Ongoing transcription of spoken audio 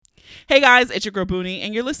Hey guys, it's your girl Booney,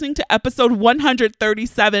 and you're listening to episode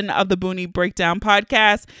 137 of the Booney Breakdown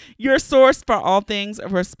Podcast, your source for all things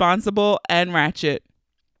responsible and ratchet.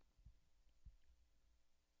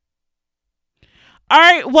 All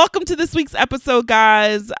right, welcome to this week's episode,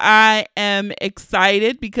 guys. I am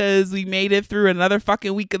excited because we made it through another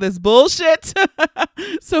fucking week of this bullshit.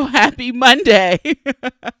 So happy Monday.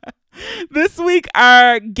 This week,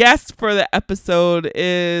 our guest for the episode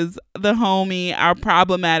is the homie, our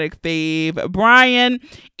problematic fave, Brian.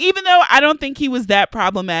 Even though I don't think he was that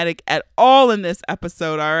problematic at all in this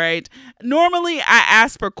episode, all right? Normally, I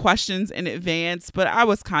ask for questions in advance, but I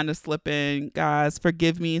was kind of slipping, guys.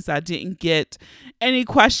 Forgive me, so I didn't get any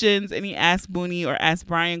questions, any Ask Booney or Ask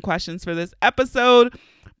Brian questions for this episode.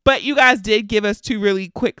 But you guys did give us two really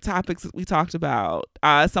quick topics that we talked about.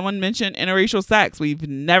 Someone mentioned interracial sex. We've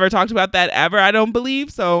never talked about that ever, I don't believe.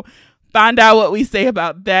 So find out what we say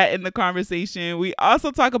about that in the conversation. We also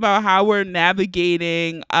talk about how we're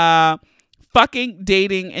navigating fucking,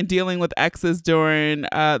 dating, and dealing with exes during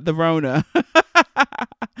the Rona.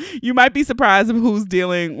 You might be surprised of who's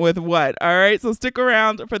dealing with what. All right, so stick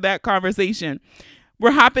around for that conversation. We're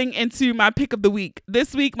hopping into my pick of the week.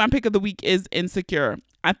 This week, my pick of the week is Insecure.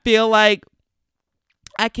 I feel like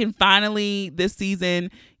I can finally this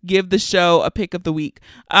season give the show a pick of the week.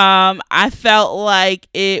 I felt like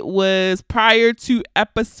it was prior to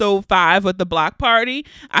episode 5 with the block party.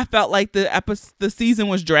 I felt like the season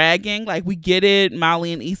was dragging. Like, we get it.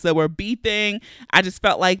 Molly and Issa were beefing. I just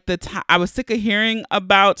felt like I was sick of hearing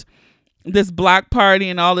about this block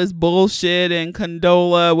party and all this bullshit, and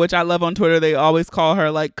Condola, which I love on Twitter. They always call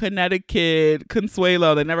her like Connecticut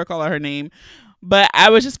Consuelo. They never call her name. But I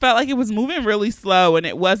just felt like it was moving really slow, and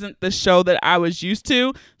it wasn't the show that I was used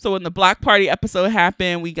to. So when the block party episode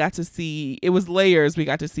happened, we got to see, it was layers. We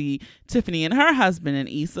got to see Tiffany and her husband, and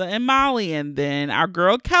Issa and Molly, and then our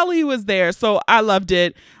girl Kelly was there. So I loved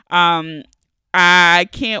it. I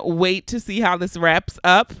can't wait to see how this wraps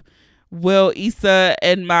up. Will Issa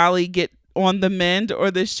and Molly get on the mend or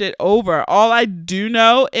this shit over? All I do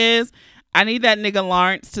know is I need that nigga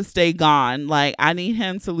Lawrence to stay gone. Like, I need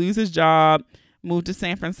him to lose his job, move to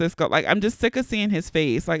San Francisco. Like, I'm just sick of seeing his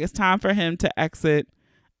face. Like, it's time for him to exit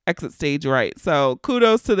stage right. So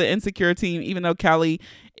kudos to the Insecure team, even though Kelly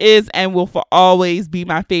is and will for always be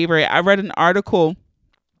my favorite. I read an article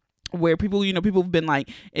where people have been like,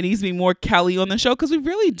 it needs to be more Kelly on the show, because we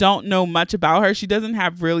really don't know much about her. She doesn't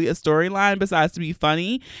have really a storyline besides to be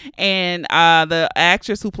funny. And the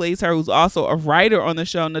actress who plays her, who's also a writer on the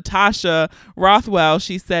show, Natasha Rothwell,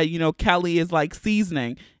 she said, Kelly is like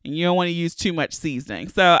seasoning, and you don't want to use too much seasoning.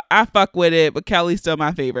 So I fuck with it, but Kelly's still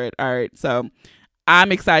my favorite. All right, so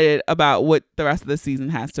I'm excited about what the rest of the season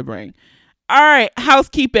has to bring. All right,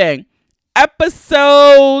 housekeeping.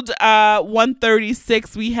 Episode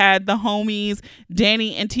 136, we had the homies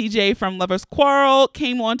Danny and TJ from Lovers Quarrel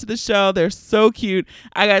came on to the show. They're so cute.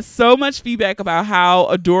 I got so much feedback about how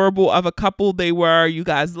adorable of a couple they were. You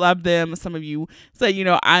guys loved them. Some of you said,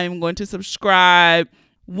 I'm going to subscribe.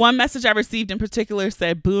 One message I received in particular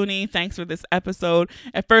said, Booney, thanks for this episode.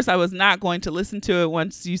 At first, I was not going to listen to it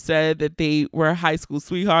once you said that they were high school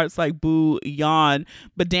sweethearts, like boo, yawn.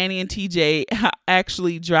 But Danny and TJ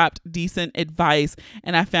actually dropped decent advice,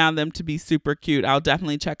 and I found them to be super cute. I'll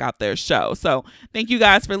definitely check out their show. So thank you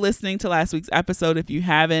guys for listening to last week's episode. If you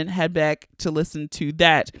haven't, head back to listen to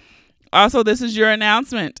that. Also, this is your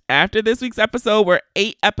announcement. After this week's episode, we're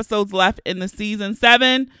 8 episodes left in the season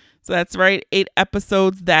 7. So that's right, 8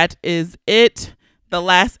 episodes. That is it. The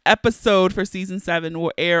last episode for season 7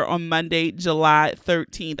 will air on Monday, July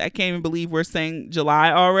 13th. I can't even believe we're saying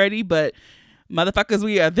July already, but motherfuckers,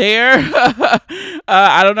 we are there.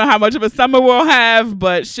 I don't know how much of a summer we'll have,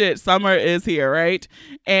 but shit, summer is here, right?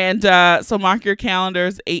 And so mark your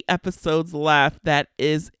calendars, 8 episodes left. That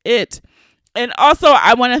is it. And also,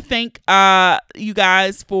 I want to thank you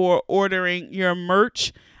guys for ordering your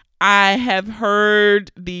merch. I have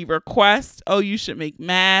heard the request, you should make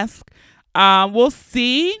masks. We'll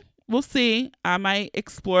see. I might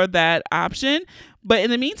explore that option. But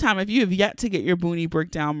in the meantime, if you have yet to get your Booney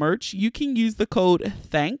Breakdown merch, you can use the code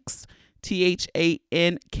THANKS,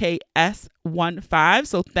 THANKS15.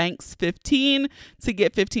 So thanks 15 to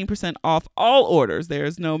get 15% off all orders. There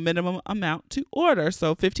is no minimum amount to order.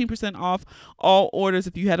 So 15% off all orders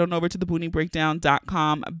if you head on over to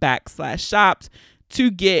thebooniebreakdown.com/shops to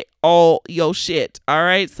get all your shit. All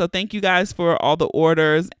right. So thank you guys for all the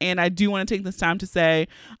orders. And I do want to take this time to say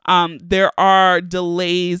there are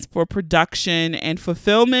delays for production and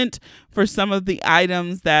fulfillment for some of the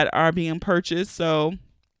items that are being purchased. So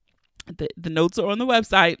the notes are on the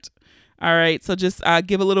website. All right. So just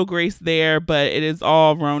give a little grace there, but it is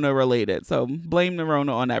all Rona related. So blame the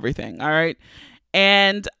Rona on everything. All right.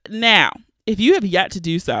 And now, if you have yet to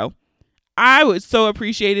do so, I would so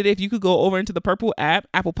appreciate it if you could go over into the Purple app,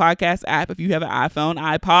 Apple Podcast app, if you have an iPhone,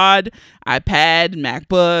 iPod, iPad,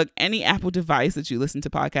 MacBook, any Apple device that you listen to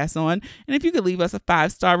podcasts on. And if you could leave us a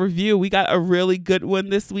 5-star review, we got a really good one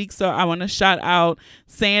this week. So I want to shout out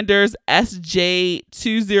Sanders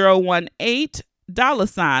SJ2018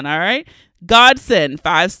 $. All right. Godson,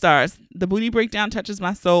 5 stars. The Booty Breakdown touches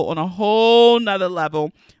my soul on a whole nother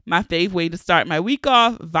level. My fave way to start my week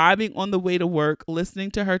off, vibing on the way to work, listening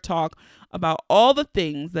to her talk about all the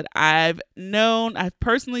things that I've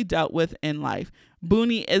personally dealt with in life.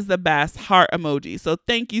 Booney is the best, heart emoji. So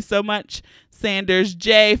thank you so much, Sanders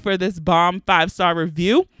J, for this bomb 5-star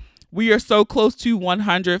review. We are so close to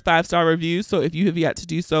 100 5-star reviews. So if you have yet to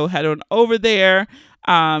do so, head on over there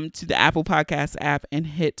to the Apple Podcast app and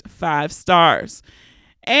hit 5 stars.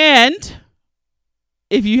 And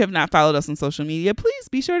if you have not followed us on social media, please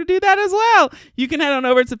be sure to do that as well. You can head on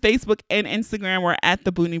over to Facebook and Instagram. We're at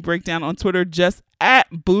The Boonie Breakdown. On Twitter, just at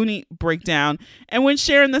Boonie Breakdown. And when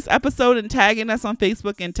sharing this episode and tagging us on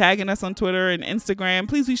Facebook and tagging us on Twitter and Instagram,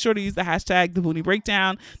 please be sure to use the hashtag The Boonie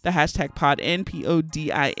Breakdown, the hashtag PODIN,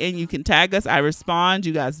 PODIN. You can tag us. I respond.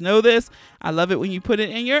 You guys know this. I love it when you put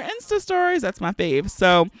it in your Insta stories. That's my fave.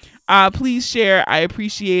 So please share. I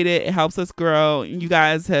appreciate it. It helps us grow. You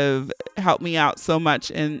guys have helped me out so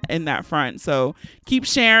much in that front. So keep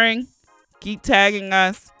sharing, keep tagging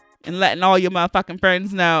us, and letting all your motherfucking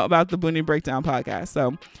friends know about the Boonie Breakdown podcast.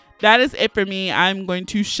 So that is it for me. I'm going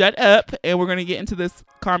to shut up and we're going to get into this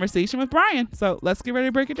conversation with Brian. So let's get ready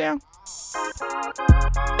to break it down.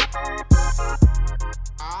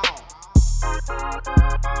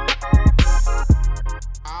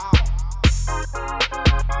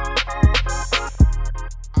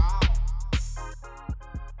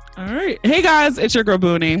 All right. Hey guys, it's your girl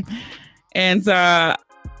Boonie. And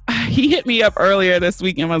he hit me up earlier this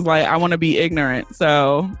week and was like, I want to be ignorant.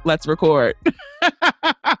 So let's record.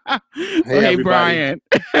 Hey Brian.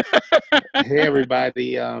 Hey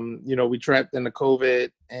everybody. We trapped in the COVID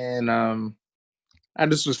and I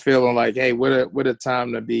just was feeling like, hey, what a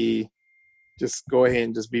time to be, just go ahead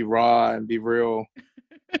and just be raw and be real.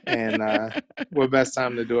 And what best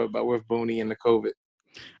time to do it but with Boonie and the COVID.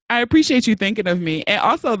 I appreciate you thinking of me. And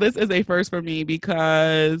also this is a first for me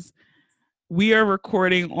because we are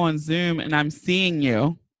recording on Zoom and I'm seeing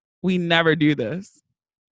you. We never do this.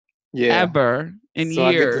 Yeah. Ever in so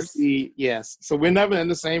years. I get to see, yes. So we're never in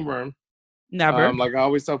the same room. Never. Like I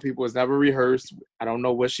always tell people, it's never rehearsed. I don't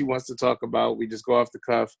know what she wants to talk about. We just go off the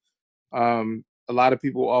cuff. A lot of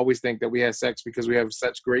people always think that we had sex because we have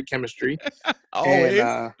such great chemistry. Always.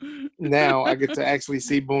 And now I get to actually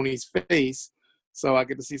see Boonie's face. So I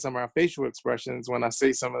get to see some of our facial expressions when I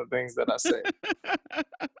say some of the things that I say.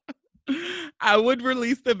 I would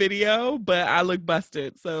release the video, but I look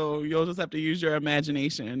busted. So you'll just have to use your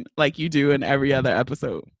imagination like you do in every other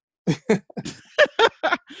episode. All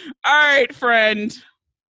right, friend.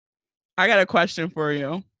 I got a question for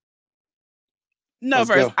you. No, Let's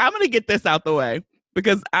first, go. I'm going to get this out the way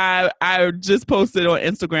because I just posted on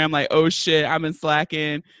Instagram like, oh shit, I've been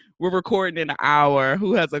slacking. We're recording in an hour.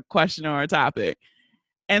 Who has a question or a topic?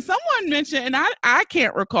 And someone mentioned, and I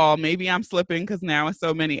can't recall, maybe I'm slipping because now it's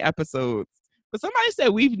so many episodes, but somebody said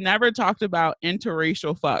we've never talked about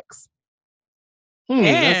interracial fucks.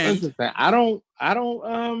 That's interesting. I don't so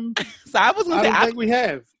I was gonna say, think we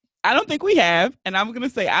have. I don't think we have. And I'm going to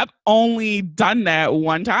say I've only done that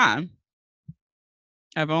one time.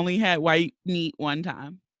 I've only had white meat one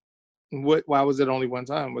time. Why was it only one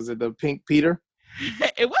time? Was it the Pink Peter?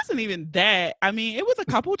 It wasn't even that. I mean, it was a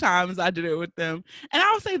couple times I did it with them. And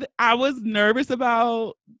I would say that I was nervous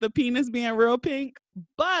about the penis being real pink,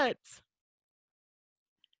 but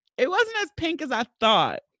it wasn't as pink as I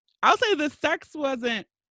thought. I'll say the sex wasn't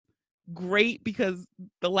great because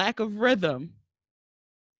the lack of rhythm,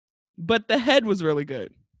 but the head was really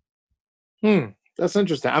good. That's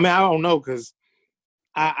interesting. I mean, I don't know because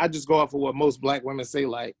I just go off of what most black women say,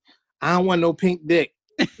 like, I don't want no pink dick.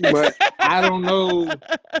 But I don't know.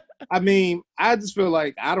 I mean, I just feel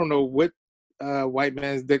like I don't know what white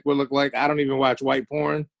man's dick would look like. I don't even watch white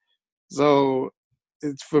porn. So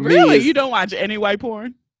it's for me. Really? You don't watch any white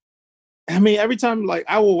porn? I mean, every time, like,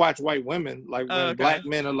 I will watch white women. Like, when black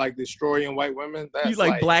men are, like, destroying white women. That's you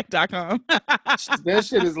like black.com? That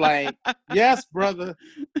shit is like, yes, brother.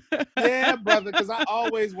 Yeah, brother. Because I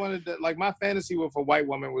always wanted to, like, my fantasy with a white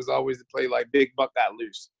woman was always to play, like, Big Buck Got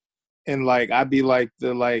Loose. And, like, I'd be, like,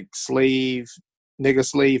 the, like, nigga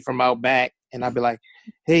slave from out back. And I'd be like,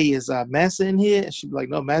 hey, is Massa in here? And she'd be like,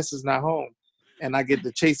 no, Massa's not home. And I get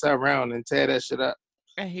to chase her around and tear that shit up.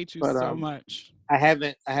 I hate you But so much. I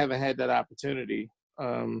haven't had that opportunity.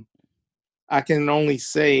 I can only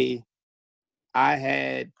say I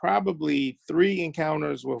had probably 3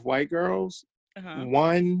 encounters with white girls. Uh-huh.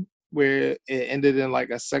 One where it ended in like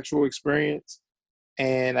a sexual experience,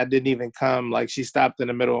 and I didn't even come. Like, she stopped in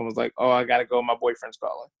the middle and was like, "Oh, I gotta go. My boyfriend's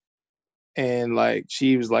calling." And like,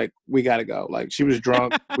 she was like, "We gotta go." Like, she was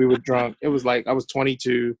drunk. We were drunk. It was like I was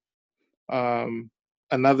 22.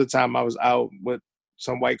 Another time I was out with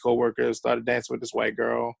some white coworkers, started dancing with this white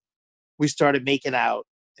girl. We started making out,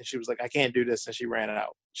 and she was like, "I can't do this," and she ran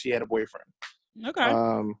out. She had a boyfriend.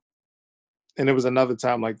 Okay. And it was another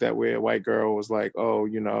time like that where a white girl was like, "Oh,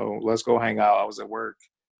 let's go hang out." I was at work.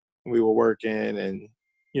 We were working, and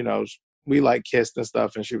we like kissed and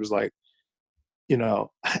stuff. And she was like,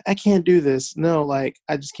 I can't do this. No, like,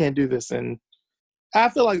 I just can't do this. And I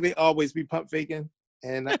feel like they always be pump faking.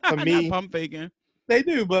 And for Not me, pump faking. they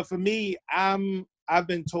do. But for me, I've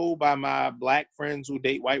been told by my black friends who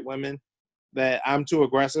date white women that I'm too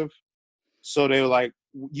aggressive. So they were like,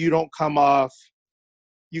 you don't come off.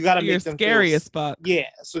 You got to You're make them feel. scary as fuck. Yeah.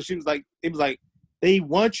 So she was like, it was like, they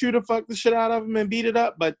want you to fuck the shit out of them and beat it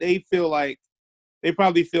up, but they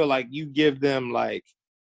probably feel like you give them like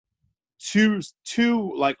too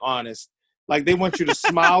like honest. Like, they want you to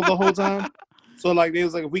smile the whole time. So like, they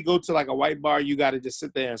was like, if we go to like a white bar, you got to just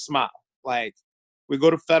sit there and smile. Like, we go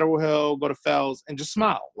to Federal Hill, go to Fells, and just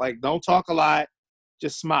smile. Like, don't talk a lot,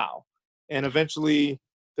 just smile. And eventually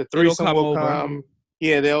the threesome will come.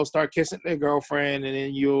 Yeah, they'll start kissing their girlfriend, and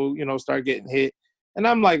then you'll start getting hit. And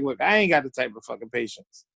I'm like, look, I ain't got the type of fucking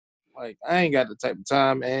patience. Like, I ain't got the type of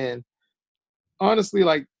time. And honestly,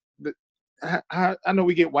 like, I know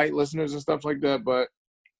we get white listeners and stuff like that, but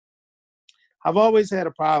I've always had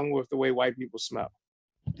a problem with the way white people smell.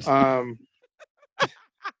 I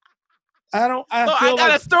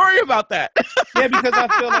got a story about that. Yeah, because I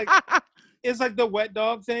feel like it's like the wet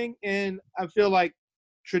dog thing, and I feel like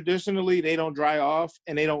traditionally they don't dry off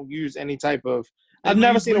and they don't use any type of. I've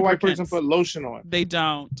never seen a white person put lotion on. They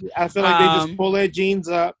don't. I feel like they just pull their jeans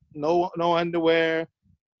up, no underwear,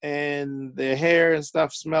 and their hair and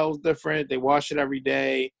stuff smells different. They wash it every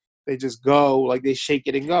day. They just go, like, they shake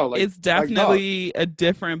it and go. Like, it's definitely a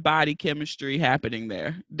different body chemistry happening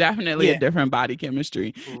there. Definitely a different body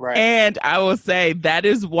chemistry. Right. And I will say that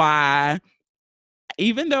is why,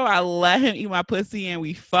 even though I let him eat my pussy and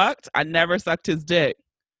we fucked, I never sucked his dick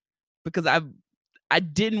because I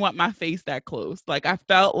didn't want my face that close. Like, I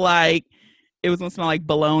felt like it was gonna smell like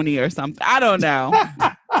bologna or something. I don't know.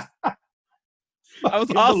 I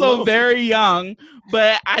was also very young,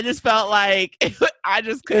 but I just felt like I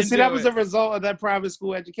just couldn't. See, that was a result of that private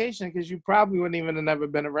school education, because you probably wouldn't even have never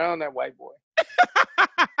been around that white boy.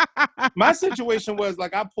 My situation was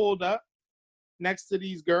like, I pulled up next to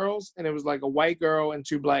these girls, and it was like a white girl and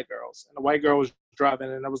 2 black girls, and the white girl was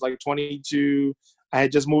driving, and I was like 22. I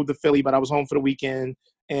had just moved to Philly, but I was home for the weekend,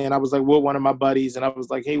 and I was like with one of my buddies, and I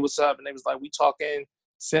was like, hey, what's up? And they was like, we talking,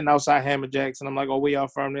 sitting outside Hammer Jacks, and I'm like, oh, where y'all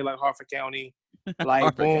from? They like, Hartford County. Like,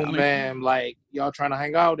 Hartford boom, County. bam, like, y'all trying to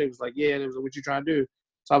hang out? They was like, yeah. They was like, what you trying to do?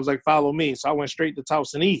 So I was like, follow me. So I went straight to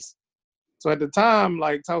Towson East. So at the time,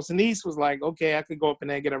 like, Towson East was like, okay, I could go up in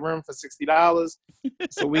there and get a room for $60.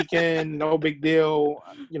 It's a weekend, no big deal.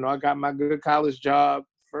 I got my good college job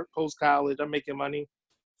for post-college. I'm making money.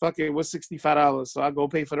 Fuck it, what's $65? So I go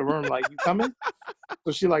pay for the room. Like, you coming?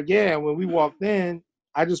 So she like, yeah. And when we walked in,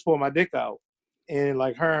 I just pulled my dick out. And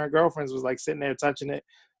like, her and her girlfriends was like sitting there touching it.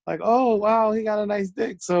 Like, oh, wow, he got a nice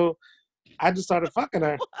dick. So I just started fucking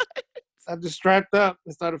her. What? I just strapped up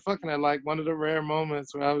and started fucking her. Like, one of the rare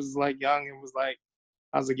moments where I was like young and was like,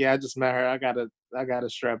 I was like, yeah, I just met her. I gotta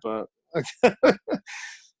strap up.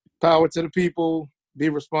 Power to the people, be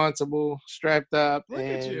responsible, strapped up. Look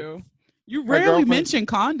and at you. You rarely mention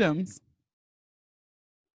condoms.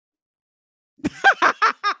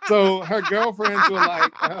 So her girlfriends were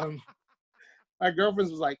like, our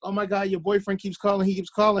girlfriends was like, oh my God, your boyfriend keeps calling, he keeps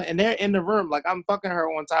calling. And they're in the room. Like, I'm fucking her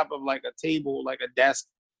on top of like a table, like a desk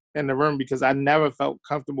in the room, because I never felt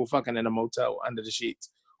comfortable fucking in a motel under the sheets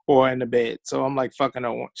or in the bed. So I'm like fucking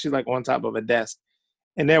her. She's like on top of a desk.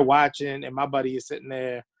 And they're watching, and my buddy is sitting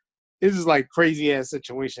there. This is like crazy ass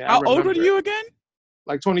situation. How old are you again?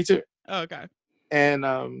 Like 22. Oh, okay.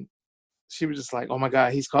 And she was just like, oh my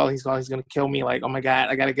God, he's calling, he's gonna kill me. Like, oh my God,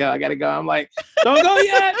 I gotta go. I'm like, don't go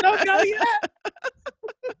yet.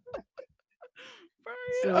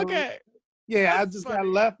 So, okay. Yeah, That's I just got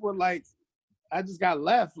left with like,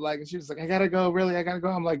 and she was like, I gotta go, really, I gotta go.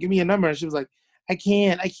 I'm like, give me a number. And she was like, I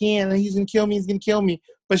can't, he's gonna kill me.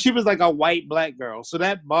 but she was like a white black girl. So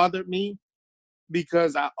that bothered me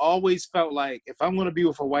because I always felt like if I'm gonna be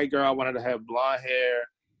with a white girl, I wanted to have blonde hair.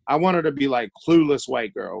 I want her to be like clueless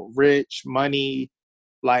white girl, rich, money.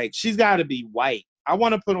 Like she's got to be white. I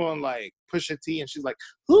want to put on like Pusha T, and she's like,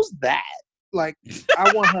 "Who's that?" Like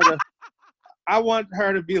I want her to. I want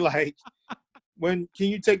her to be like, "When can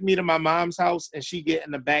you take me to my mom's house?" And she get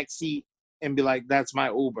in the back seat and be like, "That's my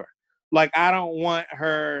Uber." Like I don't want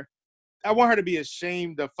her. I want her to be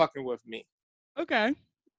ashamed of fucking with me. Okay.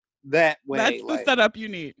 That way, That's the like setup you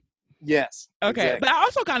need. yes, Okay. But exactly. I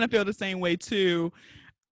also kind of feel the same way too.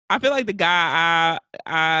 I feel like the guy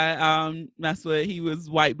I messed with, he was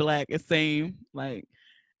white, black, and same. Like,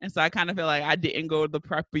 and so I kind of feel like I didn't go to the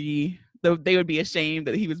preppy. They would be ashamed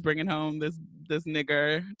that he was bringing home this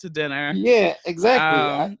nigger to dinner. Yeah, exactly.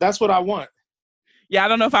 Um, That's what I want. yeah, I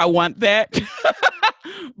don't know if I want that,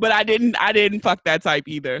 but I didn't fuck that type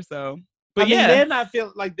either. So, I but mean, yeah, they're not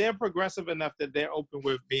feel like they're progressive enough that they're open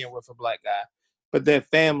with being with a black guy, but their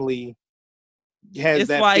family has it's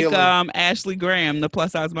that like feeling. Ashley Graham, the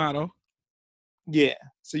plus size model. Yeah.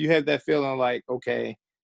 So you have that feeling like, okay,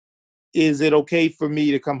 is it okay for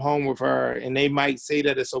me to come home with her? And they might say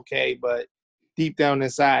that it's okay, but deep down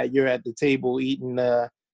inside, you're at the table eating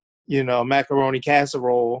macaroni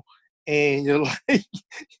casserole, and you're like,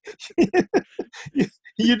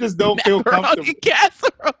 you just don't feel Macaroni comfortable.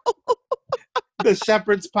 casserole. The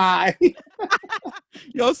shepherd's pie.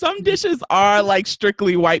 Yo, some dishes are like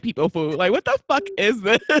strictly white people food. Like, what the fuck is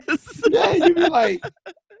this? Yeah, you be like,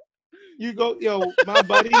 you go, yo, my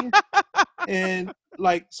buddy, and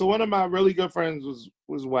like, so one of my really good friends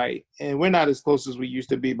was white, and we're not as close as we used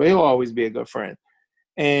to be, but he'll always be a good friend.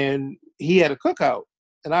 And he had a cookout,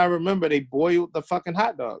 and I remember they boiled the fucking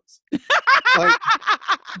hot dogs. Like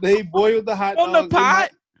they boiled the hot On the dogs. pot?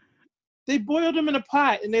 They boiled them in a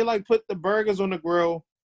pot, and they like put the burgers on the grill,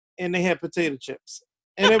 and they had potato chips,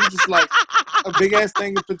 and it was just like a big ass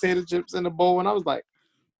thing of potato chips in a bowl, and I was like,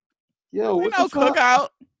 yo, We what the know fuck? cookout.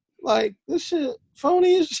 Like this shit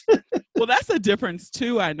phony as shit. Well, that's the difference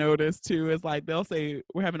too. I noticed too is like they'll say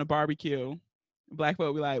we're having a barbecue. Black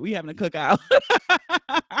folk be like, we having a cookout.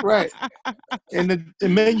 Right. And the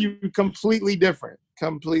menu completely different.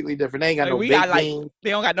 Completely different. They ain't got Like no we got baked like beans, they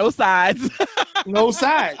don't got no sides. no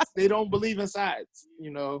sides. They don't believe in sides.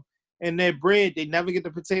 And their bread, they never get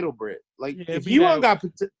the potato bread. Like Yeah, if be you don't that.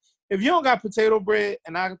 got if you don't got potato bread,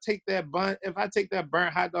 and I take that if I take that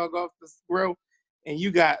burnt hot dog off the grill, and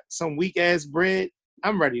you got some weak ass bread,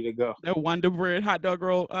 I'm ready to go. That Wonder Bread hot dog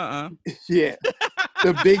roll. Yeah,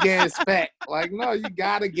 the big ass fat. Like no, you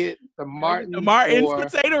gotta get the Gotta get the Martins Martin's or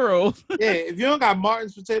potato rolls. yeah. If you don't got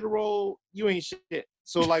Martin's potato roll, you ain't shit.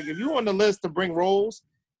 So like, if you on the list to bring rolls,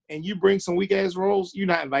 and you bring some weak ass rolls, you're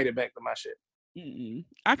not invited back to my shit.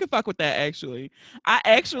 I could fuck with that actually. I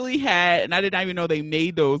actually had, and I did not even know they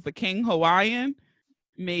made those. The King Hawaiian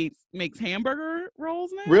makes hamburger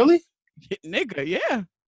rolls now. Really? Nigga, yeah.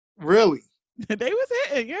 Really? They was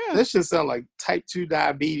hitting, yeah. This shit sound like type 2 The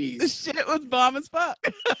diabetes. shit was bomb as fuck.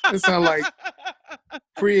 It sound like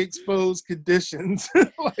pre-exposed conditions.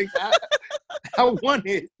 Like I want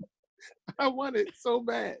it. I want it so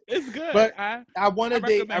bad. It's good. But I I want to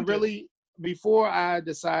date. I recommend it. really before I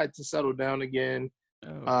decide to settle down again.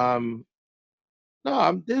 Oh. Um, no,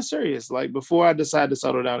 I'm dead serious. Like before I decide to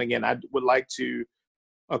settle down again, I would like to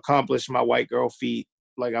accomplish my white girl feat.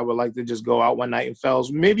 Like I would like to just go out one night in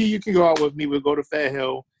Fells. Maybe you can go out with me. We'll go to Fair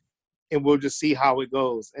Hill, and we'll just see how it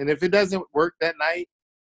goes. And if it doesn't work that night,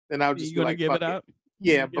 then I'll just You be gonna like, give fuck it it. up?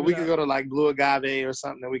 Yeah, but we could go to like Blue Agave or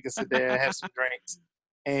something, and we can sit there and have some drinks,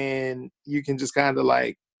 and you can just kind of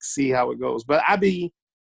like see how it goes. But it'd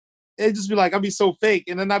just be like, I'd be so fake,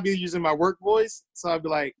 and then I'd be using my work voice, so I'd be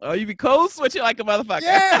like, Oh, you be code switching like a motherfucker.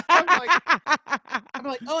 yeah, I'm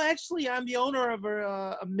like, oh, actually, I'm the owner of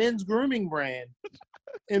a men's grooming brand.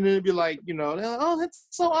 And then it'd be like, oh, that's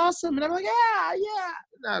so awesome. And I'm like, yeah, yeah.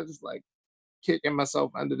 And I was just like kicking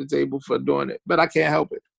myself under the table for doing it, but I can't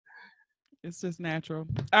help it. It's just natural.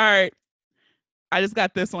 All right. I just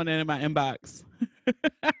got this one in my inbox.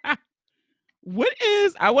 I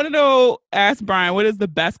want to know, ask Brian, what is the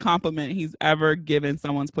best compliment he's ever given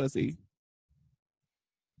someone's pussy?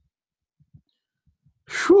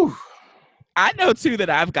 Whew. I know two that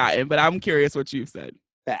I've gotten, but I'm curious what you've said.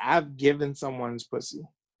 That I've given someone's pussy.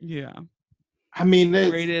 Yeah. I mean,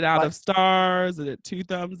 Rated out of stars? Is it 2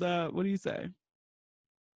 thumbs up? What do you say?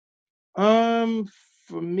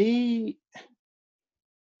 For me,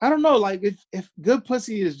 I don't know. Like if good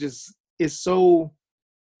pussy is so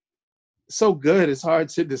so good. It's hard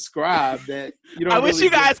to describe that you I don't wish really you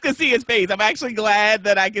get guys could see his face. I'm actually glad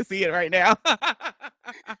that I can see it right now.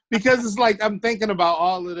 because it's like I'm thinking about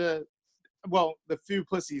all of the few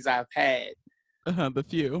pussies I've had. The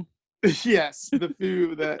few. Yes, the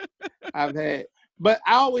few that I've had. But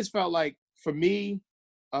I always felt like for me,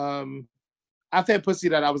 I've had pussy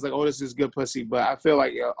that I was like, oh, this is good pussy. But I feel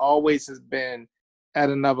like it always has been at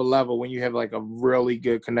another level when you have like a really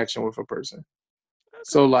good connection with a person. Okay,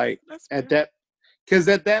 So like that's at fair.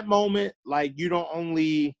 that moment, like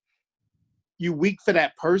you weak for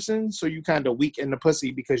that person, so you kind of weak in the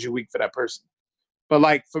pussy because you're weak for that person. But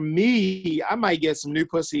like for me, I might get some new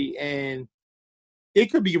pussy and it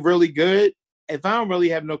could be really good. If I don't really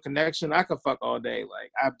have no connection, I could fuck all day.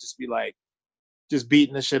 Like I'd just be like just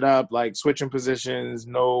beating the shit up, like switching positions,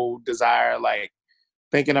 no desire, like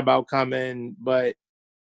thinking about coming. But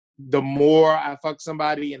the more I fuck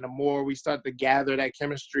somebody and the more we start to gather that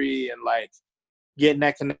chemistry and like getting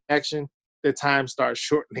that connection, the time starts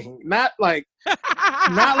shortening. Not like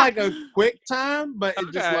a quick time, but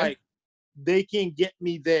it's just Okay. like they can get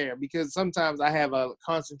me there because sometimes I have a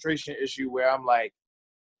concentration issue where I'm like,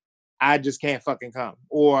 I just can't fucking come,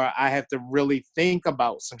 or I have to really think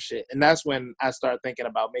about some shit, and that's when I start thinking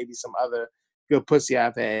about maybe some other good pussy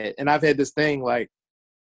I've had. And I've had this thing like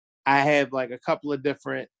I have like a couple of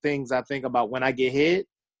different things I think about when I get hit,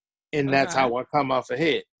 and that's Okay. how I come off a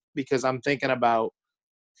hit because I'm thinking about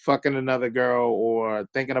fucking another girl or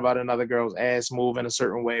thinking about another girl's ass moving a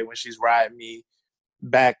certain way when she's riding me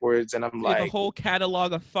backwards, and I'm So you have a like, whole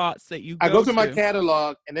catalog of thoughts that you I go go through my to.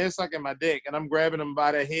 catalog and they're sucking my dick, and I'm grabbing them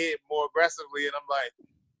by the head more aggressively, and I'm like,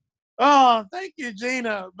 oh, thank you,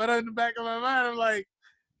 Gina. But in the back of my mind, I'm like,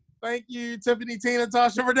 thank you, Tiffany, Tina,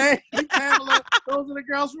 Tasha, Renee, Pamela. Those are the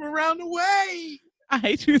girls from around the way. I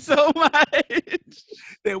hate you so much.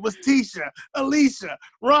 There was Tisha, Alicia,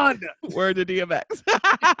 Rhonda. Word to DMX.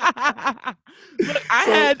 Look,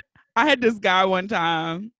 So I had this guy one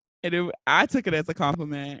time, and I took it as a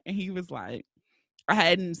compliment, and he was like, I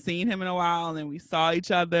hadn't seen him in a while, and then we saw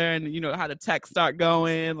each other, and you know how the texts start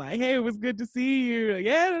going, like, "Hey, it was good to see you." Like,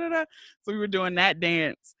 yeah, da, da, da. So we were doing that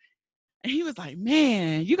dance, and he was like,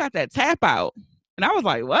 "Man, you got that tap out," and I was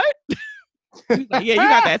like, "What?" He was like, "Yeah, you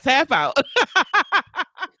got that tap out," and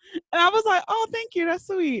I was like, "Oh, thank you, that's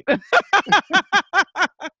sweet."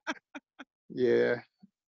 yeah.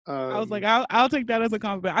 I was like, I'll take that as a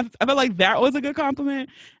compliment. I felt like that was a good compliment,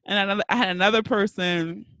 and I had another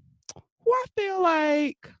person who I feel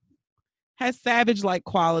like has savage like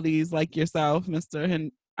qualities like yourself, Mr.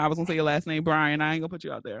 And I was gonna say your last name, Brian. I ain't gonna put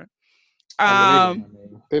you out there. I mean, they know Um, my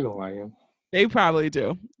name. They know I am. they probably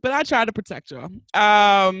do, but I try to protect y'all.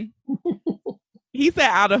 He said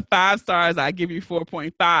out of 5 stars, I give you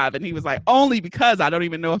 4.5, and he was like, only because I don't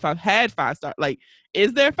even know if I've had 5 star. Like,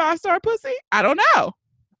 is there 5 star pussy? I don't know.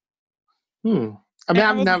 I mean, And I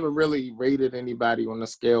I've was never really rated anybody on a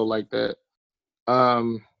scale like that.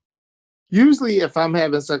 Um, Usually, if I'm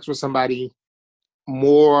having sex with somebody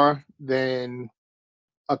more than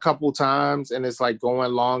a couple times and it's like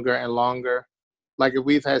going longer and longer, like if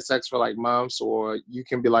we've had sex for like months, or you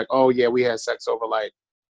can be like, oh yeah, we had sex over like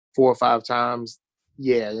 4 or 5 times,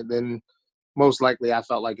 yeah, then most likely I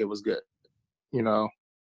felt like it was good. You know,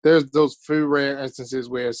 there's those few rare instances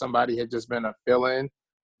where somebody had just been a fill-in,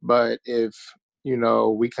 but if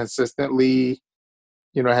we consistently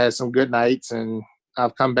had some good nights and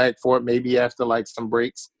I've come back for it maybe after like some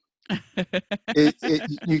breaks,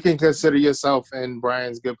 you can consider yourself in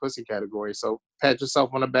Brian's good pussy category. So pat yourself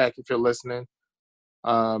on the back if you're listening.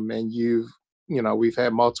 And we've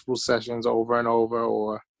had multiple sessions over and over,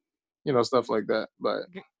 or stuff like that. But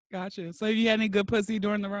gotcha. So, have you had any good pussy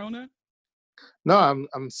during the Rona? no,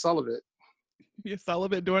 I'm celibate. You're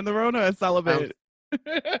celibate during the Rona or I'm celibate?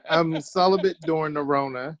 I'm celibate during the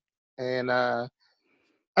Rona, and I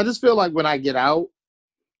just feel like when I get out,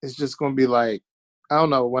 it's just gonna be like, I don't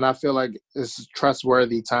know, when I feel like it's a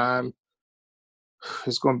trustworthy time,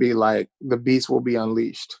 it's gonna be like the beast will be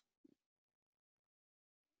unleashed.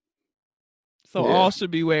 So Yeah, all should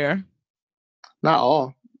beware. not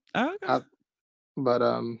all, Oh, okay. but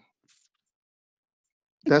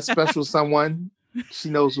that special someone, she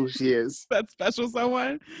knows who she is. That special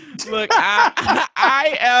someone. Look, I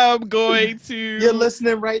I am going You're to.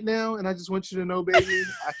 listening right now, and I just want you to know, baby,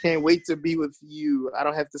 I can't wait to be with you. I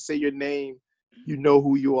don't have to say your name. You know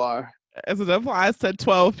who you are. As it applies to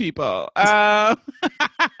 12 people. I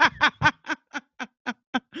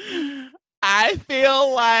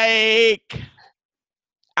feel like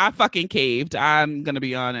I fucking caved. I'm gonna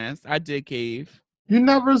be honest. I did cave. You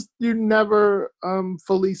never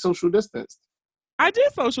fully social distanced. I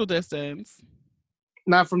did social distance.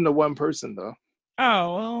 Not from the one person though.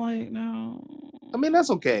 Oh, well, like, no. I mean, that's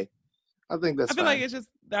okay. I think I that's feel like fine. it's just,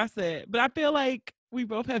 that's it. But I feel like we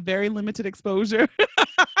both have very limited exposure.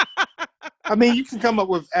 I mean, you can come up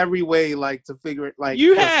with every way, like, to figure it. Like,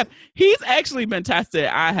 You have. listen, He's actually been tested.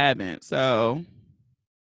 I haven't. So,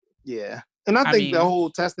 yeah. And I I think the mean, whole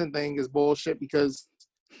testing thing is bullshit because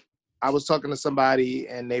I was talking to somebody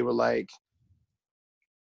and they were like,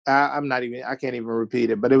 I can't even repeat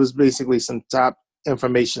it, but it was basically some top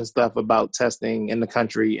information stuff about testing in the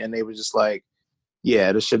country. And they were just like,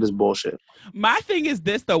 yeah, this shit is bullshit. my thing is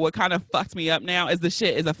this though. What kind of fucked me up now is the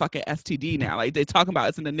shit is a fucking STD now. Like they talking about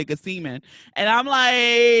it's in the nigga semen, and I'm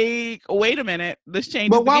like, wait a minute, this changes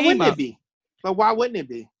But the why game wouldn't it up. be? But why wouldn't it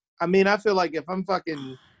be? I mean, I feel like if I'm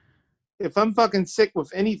fucking sick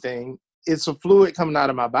with anything, it's a fluid coming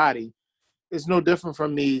out of my body. It's no different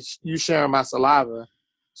from me you sharing my saliva.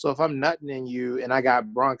 So if I'm nutting in you and I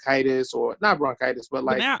got bronchitis or not bronchitis, but But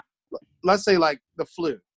like now let's say like the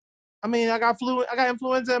flu. I mean, I got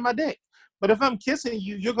influenza in my dick. But if I'm kissing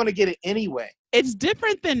you, you're gonna get it anyway. it's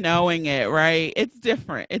different than knowing it, right? It's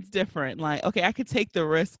different. It's different. Like, okay, I could take the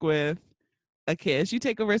risk with a kiss. You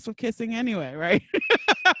take a risk with kissing anyway, right?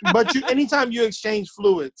 But anytime you exchange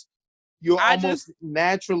fluids, you're I just, almost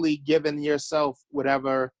naturally giving yourself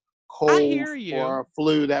whatever I cold hear you. or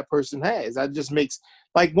flu that person has. That just makes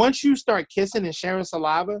like once you start kissing and sharing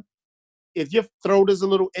saliva, if your throat is a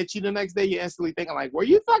little itchy the next day, you're instantly thinking like, "Were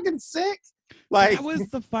you fucking sick?" That Like was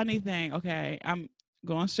the funny thing. Okay, I'm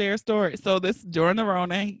going to share a story. So this during the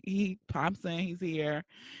Rona, he pops in, he's here,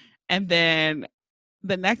 and then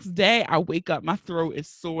the next day I wake up, my throat is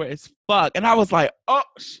sore as fuck, and I was like, oh.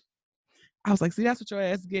 I was like, see, that's what your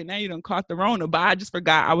ass is getting. Now you done caught the Rona, but I just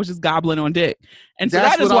forgot. I was just gobbling on dick. And so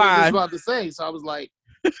that's that what is I was just why about to say. So I was like,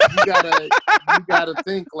 you gotta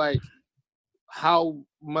think like how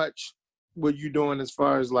much were you doing as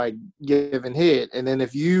far as like giving head, and then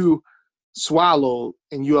if you swallow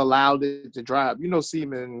and you allowed it to dry up,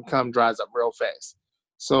 semen come dries up real fast.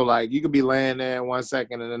 So like you could be laying there in 1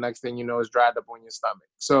 second and the next thing you know it's dried up on your stomach.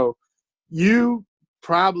 So you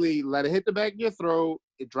probably let it hit the back of your throat,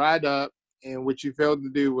 it dried up, and what you failed to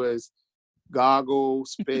do was goggle,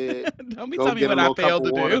 spit, don't be go telling me get a what I little cup failed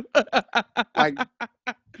of to water. do. Like,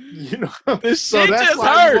 The so shit that's just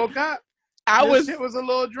why you hurt. woke up. I Your was shit was a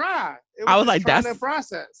little dry. It I was was just like, trying to that's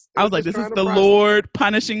process. It I was was like, just this is trying to the process. Lord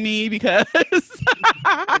punishing me because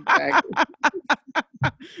Exactly.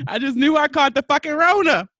 I just knew I caught the fucking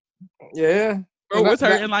Rona. Yeah. Bro And was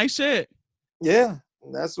hurting like shit. yeah,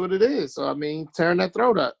 that's what it is. So I mean, tearing that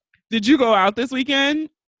throat up. Did you go out this weekend?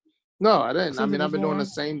 No, I didn't. I Since it mean, I've was been doing the warm.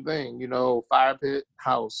 same thing. Fire pit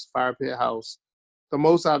house. The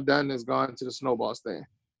most I've done is gone to the snowball stand.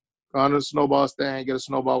 Gone to the snowball stand, get a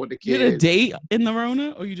snowball with the You had a kids. date in the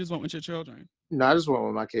Rona, or you just went with your children? No, I just went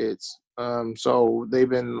with my kids. So they've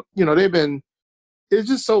been. It's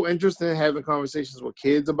just so interesting having conversations with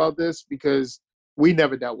kids about this because we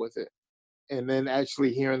never dealt with it, and then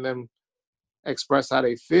actually hearing them express how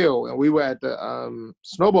they feel. And we were at the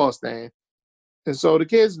snowball stand, and so the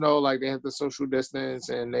kids know like they have to social distance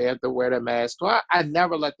and they have to wear their mask. So I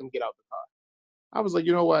never let them get out the car. I was like,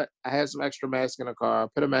 you know what? I had some extra mask in the car. I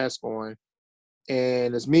put a mask on,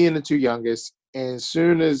 and it's me and the two youngest. And as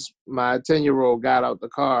soon as my 10-year-old got out the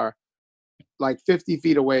car, like 50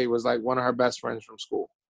 feet away was like one of her best friends from school.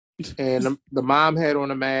 And the mom had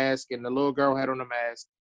on a mask, and the little girl had on a mask.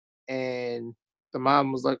 And the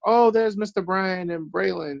mom was like, "Oh, there's Mr. Brian and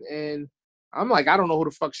Braylon," and I'm like, I don't know who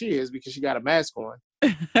the fuck she is because she got a mask on.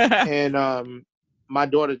 And my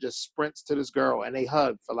daughter just sprints to this girl, and they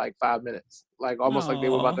hug for like 5 minutes, like almost like they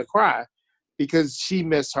were about Oh, to cry because she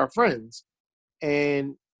missed her friends.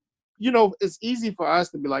 And it's easy for us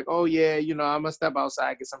to be like, "Oh yeah, I'm gonna step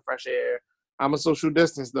outside, get some fresh air. I'm a social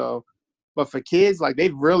distance though." But for kids, like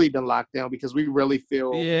they've really been locked down because we really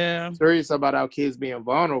feel yeah. serious about our kids being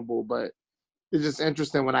vulnerable. But it's just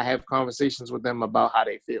interesting when I have conversations with them about how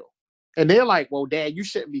they feel. And they're like, "Well, Dad, you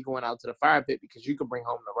shouldn't be going out to the fire pit because you could bring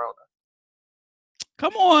home the Rona."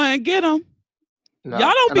 Come on, get them. Y'all No.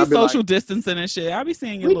 don't And be I'll be like, social distancing and shit. I be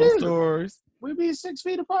seeing your "We little do. stores. We be 6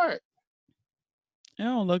 feet apart." It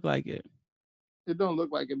don't look like it. It don't look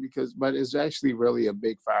like it but it's actually really a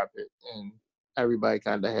big fire pit. And everybody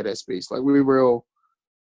kind of had that space. Like we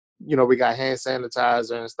got hand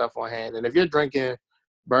sanitizer and stuff on hand. And if you're drinking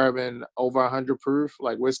bourbon over 100 proof,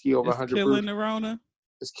 like whiskey over It's 100 proof, killing the Rona.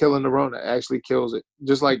 it's killing the Rona. It actually kills it.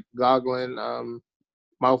 Just like goggling,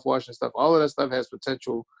 mouthwash and stuff. All of that stuff has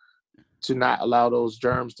potential to not allow those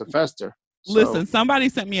germs to fester. So Listen, somebody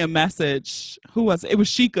sent me a message. Who was it? It was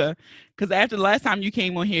Sheikah. Because after the last time you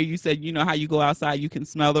came on here, you said, you know how you go outside, you can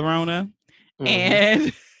smell the Rona.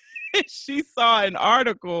 And she saw an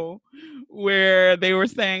article where they were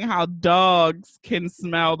saying how dogs can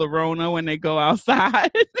smell the Rona when they go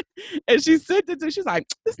outside. And she sent it to, she's like,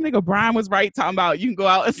 this nigga Brian was right talking about you can go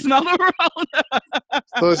out and smell the Rona.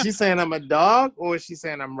 So is she saying I'm a dog or is she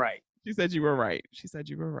saying I'm right? She said you were right. She said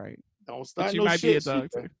you were right. Don't start But you no might be a shit, dog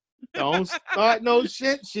Sheikah. too. Don't start no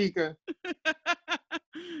shit, Sheikah.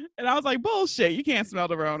 And I was like, bullshit, you can't smell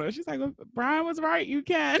the Rona. She's like, well, Brian was right, you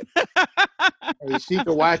can. Hey,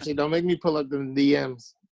 Sheikah, watch it. Don't make me pull up them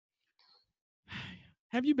DMs.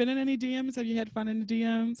 Have you been in any DMs? Have you had fun in the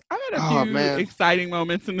DMs? I've had a Oh, few man. exciting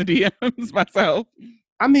moments in the DMs myself.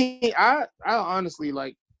 I mean, I honestly,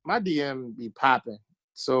 like, my DM be popping.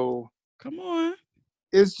 So come on.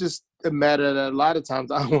 It's just a matter that a lot of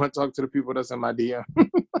times I don't want to talk to the people that's in my DM.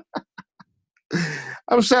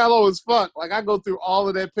 I'm shallow as fuck. Like, I go through all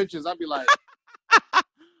of their pictures. I'd be like,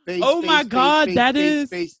 face, oh my God, face, that face, is.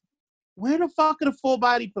 face. Where the fuck are the full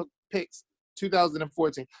body pics?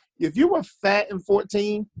 2014. If you were fat in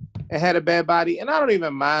 14 and had a bad body, and I don't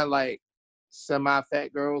even mind like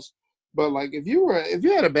semi-fat girls, but like if you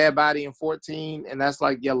had a bad body in 14 and that's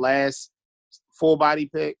like your last full body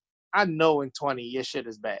pic, I know in 20 your shit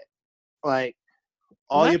is bad. Like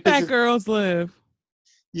all Let your pictures, fat girls live.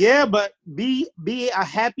 Yeah, but be a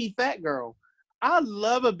happy fat girl. I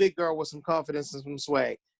love a big girl with some confidence and some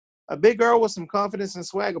swag. A big girl with some confidence and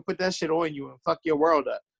swag will put that shit on you and fuck your world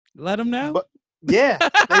up. Let them know. But yeah,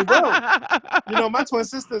 they will. You know, my twin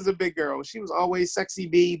sister is a big girl. She was always sexy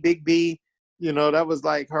B, big B. You know, that was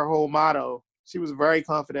like her whole motto. She was very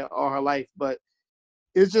confident all her life. But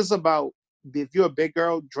it's just about, if you're a big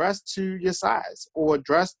girl, dress to your size or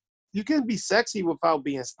dress. You can be sexy without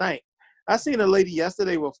being stank. I seen a lady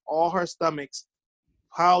yesterday with all her stomachs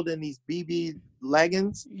piled in these BB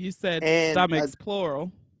leggings. You said and stomachs,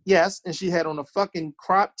 plural. Yes, and she had on a fucking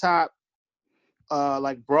crop top,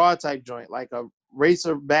 like bra type joint, like a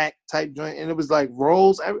racer back type joint, and it was like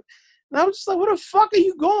rolls. And I was just like, "Where the fuck are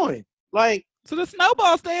you going?" Like, to the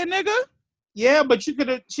snowball stand, nigga. Yeah, but she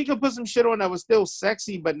could put some shit on that was still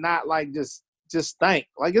sexy, but not like just stank.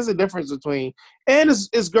 Like, there's a difference between, and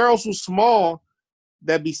it's girls who small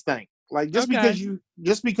that be stank. Like just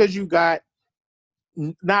because you got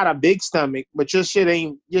not a big stomach, but your shit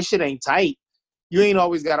ain't tight, you ain't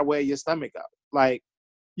always gotta wear your stomach up. Like,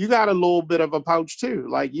 you got a little bit of a pouch too.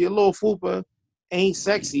 Like, your little fupa ain't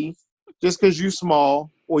sexy just because you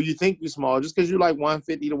small, or you think you small, just because you like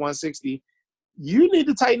 150 to 160. You need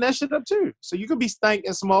to tighten that shit up too. So you could be stank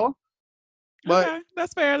and small, but okay,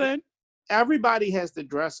 that's fair then. Everybody has to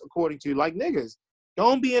dress according to, like, niggas.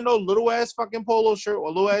 Don't be in no little ass fucking polo shirt or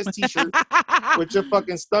little ass t-shirt with your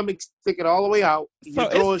fucking stomach sticking all the way out. So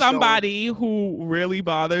it's somebody who really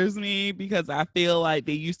bothers me because I feel like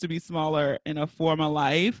they used to be smaller in a former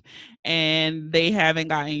life and they haven't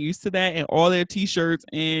gotten used to that, and all their t-shirts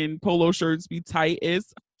and polo shirts be tight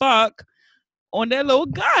as fuck on their little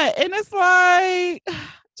gut. And it's like,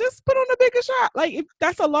 just put on a bigger shot. Like, if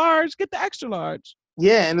that's a large, get the extra large.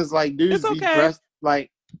 Yeah, and it's like dudes be dressed like,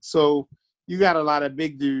 so you got a lot of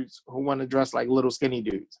big dudes who want to dress like little skinny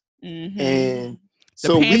dudes. Mm-hmm. And the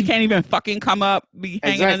so pants can't even fucking come up, be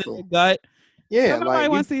hanging under the gut. Yeah, nobody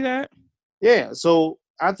wants to see that. Yeah, so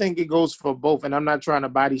I think it goes for both, and I'm not trying to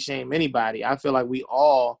body shame anybody. I feel like we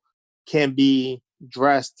all can be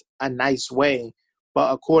dressed a nice way,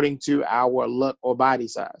 but according to our look or body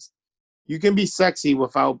size. You can be sexy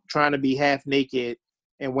without trying to be half naked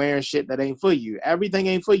and wearing shit that ain't for you. Everything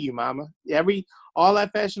ain't for you, mama. All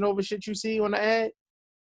that Fashion Over shit you see on the ad,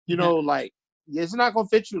 you know, like, it's not gonna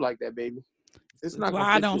fit you like that, baby. It's not gonna fit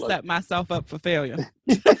you. I don't set myself up for failure.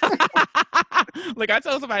 Like, I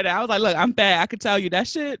told somebody that, I was like, look, I'm fat. I could tell you that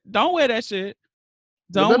shit. Don't wear that shit.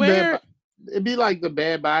 Don't wear it. It'd be like the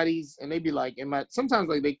bad bodies, and they'd be like, sometimes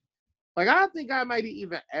like I think I might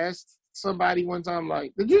even asked somebody one time,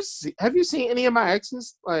 like, have you seen any of my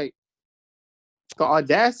exes? Like, the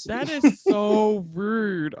audacity. That is so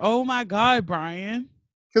rude. Oh my God, Brian.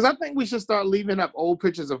 Because I think we should start leaving up old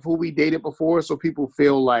pictures of who we dated before, so people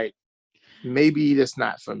feel like maybe that's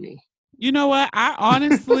not for me. You know what? I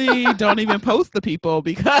honestly don't even post the people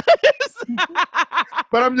because.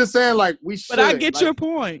 But I'm just saying, like, we should. But I get your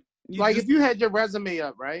point. If you had your resume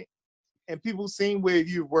up, right, and people seen where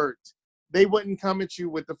you worked, they wouldn't come at you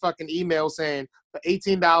with the fucking email saying, for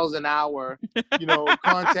 $18 an hour, you know,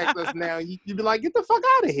 contact us now. You'd be like, get the fuck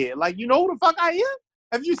out of here. Like, you know who the fuck I am?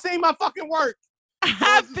 Have you seen my fucking work?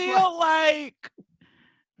 I feel like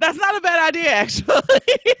that's not a bad idea, actually.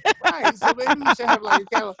 Right. So maybe we should have like a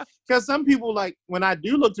camera. Because some people, like, when I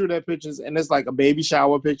do look through their pictures and it's like a baby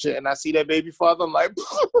shower picture and I see that baby father, I'm like,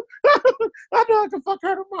 I know I can fuck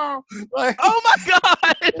her tomorrow. Like, Oh my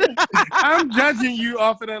God. I'm judging you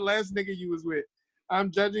off of that last nigga you was with.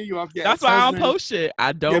 I'm judging you off your That's why I don't ex-husband, post shit. I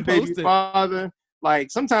your don't baby post it. father.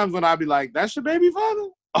 Like, sometimes when I be like, that's your baby father?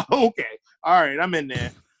 Oh, okay. All right, I'm in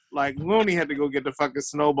there. Like, Looney had to go get the fucking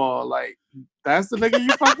snowball. Like, that's the nigga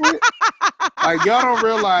you fuck with? Like, y'all don't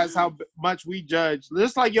realize how much we judge.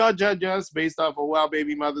 Just like y'all judge us based off of who our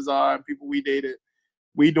baby mothers are and people we dated.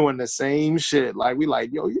 We doing the same shit. Like, we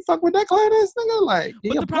like, yo, you fuck with that clan ass nigga? Like, he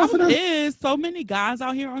But a the problem prophet? is so many guys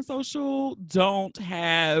out here on social don't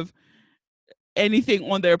have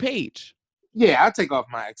anything on their page. Yeah, I take off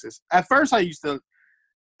my exes. At first, I used to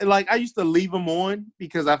leave them on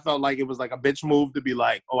because I felt like it was like a bitch move to be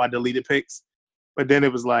like, oh, I deleted pics. But then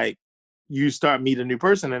it was like, you start meet a new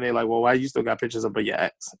person and they're like, well, why you still got pictures up of your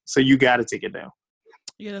ex? So you got to take it down.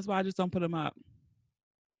 Yeah, that's why I just don't put them up.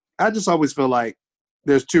 I just always feel like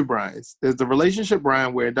there's two Brians. There's the relationship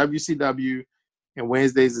Brian where WCW and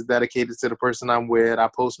Wednesdays is dedicated to the person I'm with. I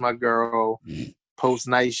post my girl, post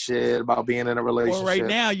nice shit about being in a relationship. Or right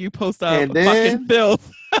now you post up And fucking filth.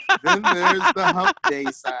 then there's the hump day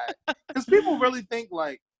side. Because people really think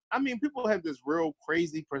like, I mean, people have this real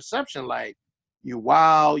crazy perception like, you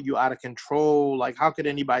wild, you out of control. Like, how could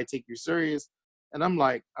anybody take you serious? And I'm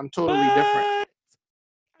like, I'm totally different. I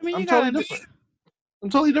mean, I'm you totally gotta different. I'm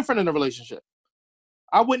totally different in a relationship.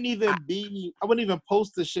 I wouldn't even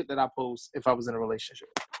post the shit that I post if I was in a relationship.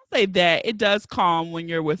 say that it does calm when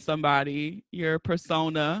you're with somebody. Your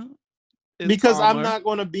persona is Because calmer. I'm not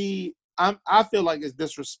gonna be I feel like it's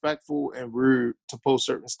disrespectful and rude to post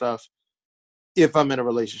certain stuff if I'm in a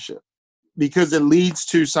relationship. Because it leads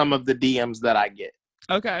to some of the DMs that I get.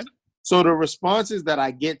 Okay. So the responses that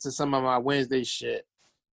I get to some of my Wednesday shit,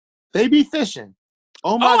 they be fishing.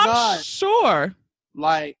 Oh my God. I'm sure.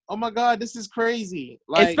 Like, oh my God, this is crazy.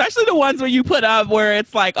 Like, especially the ones where you put up where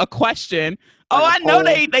it's like a question. Like I know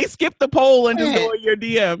they skip the poll and just go in your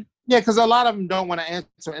DM. Yeah, because a lot of them don't want to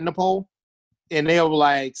answer in the poll. And they'll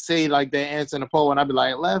like say like they answer in the poll, and I'll be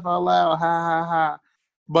like, laugh out loud, ha ha ha.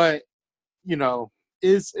 But you know,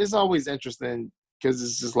 it's always interesting because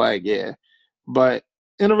it's just like, yeah. But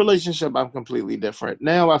in a relationship, I'm completely different.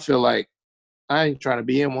 Now I feel like I ain't trying to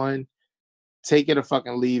be in one. Take it or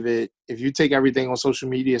fucking leave it. If you take everything on social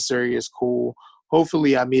media serious, cool.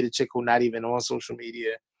 Hopefully I meet a chick who not even on social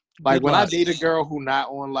media. Like when I date a girl who's not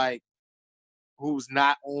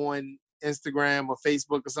on Instagram or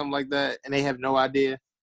Facebook or something like that, and they have no idea,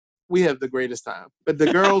 we have the greatest time. But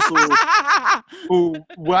the girls who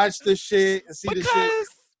watch the shit and see the shit,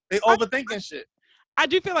 they overthinking shit. I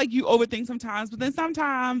do feel like you overthink sometimes, but then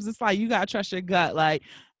sometimes it's like you gotta trust your gut, like,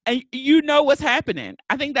 and you know what's happening.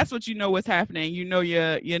 I think that's what you know what's happening. You know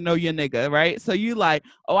your nigga, right? So you like,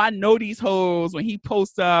 oh, I know these hoes when he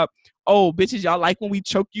posts up, oh, bitches, y'all like when we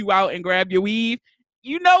choke you out and grab your weave.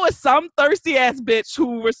 You know it's some thirsty ass bitch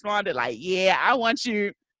who responded like, yeah, I want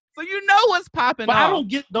you. So you know what's popping But off. I don't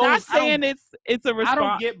get those. Not saying it's a response.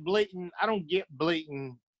 I don't get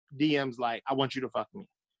blatant DMs like, I want you to fuck me.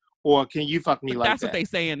 Or can you fuck me but like that? That's what they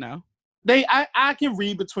saying though. I can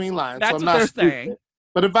read between lines. That's so I'm what not they're stupid. saying.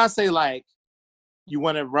 But if I say like, you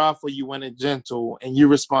want it rough or you want it gentle, and you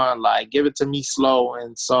respond like, give it to me slow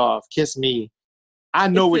and soft, kiss me, I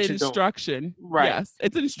know what you're doing. Instruction. Right. Yes,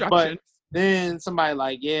 it's instruction. But then somebody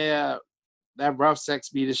like, yeah, that rough sex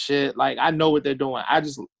be the shit. Like, I know what they're doing. I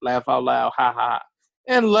just laugh out loud, ha ha.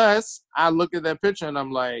 Unless I look at that picture and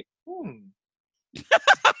I'm like,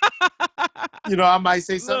 I might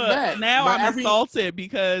say something back. Now but I'm insulted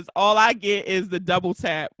because all I get is the double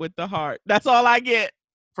tap with the heart. That's all I get.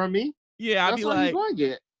 From me? Yeah, I'll be like, what you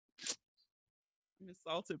get. I'm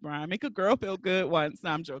insulted, Brian. Make a girl feel good once.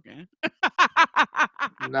 No, I'm joking.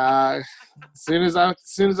 Nah. As soon as I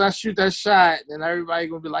shoot that shot, then everybody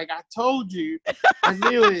gonna be like, I told you. I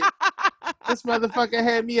knew it. This motherfucker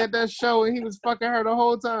had me at that show and he was fucking her the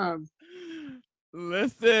whole time.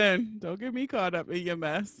 Listen, don't get me caught up in your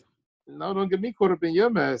mess. No, don't get me caught up in your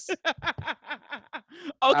mess.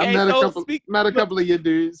 Okay, I met a couple of your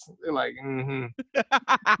dudes. They're like, yeah,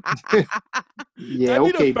 that'd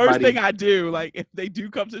be okay, the first buddy. thing I do. Like if they do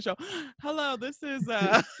come to the show, hello, this is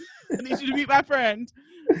I need you to meet my friend.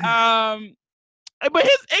 But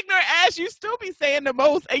his ignorant ass, you still be saying the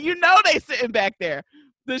most, and you know they sitting back there.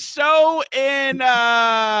 The show in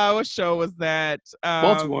what show was that?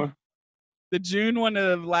 Baltimore. The June one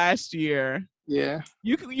of last year. Yeah.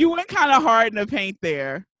 You went kind of hard in the paint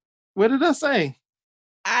there. What did I say?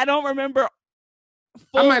 I don't remember.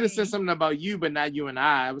 I might have said something about you, but not you and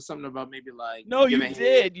I. It was something about maybe like. No, you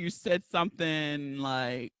did. You said something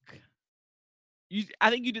like.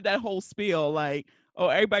 I think you did that whole spiel like, oh,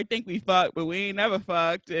 everybody think we fucked, but we ain't never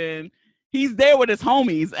fucked, and he's there with his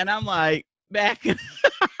homies, and I'm like back.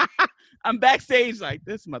 I'm backstage like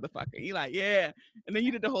this motherfucker. He like, yeah. And then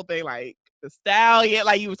you did the whole thing like the style, yeah,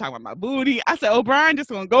 like you was talking about my booty. I said, O'Brien just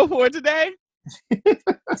gonna go for it today.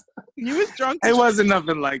 You was drunk. It wasn't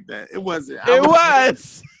nothing like that. It wasn't. It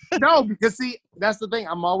was. No, because see, that's the thing.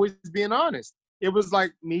 I'm always being honest. It was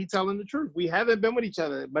like me telling the truth. We haven't been with each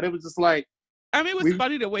other, but it was just like, I mean, it was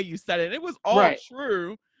funny the way you said it. It was all right.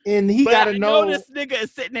 true. And he But got to I know this nigga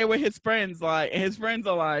is sitting there with his friends, like, and his friends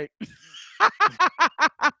are like.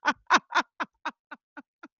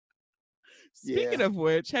 Speaking of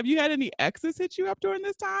which, have you had any exes hit you up during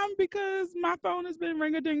this time? Because my phone has been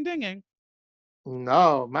ring-a-ding-dinging.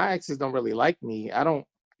 No, my exes don't really like me. I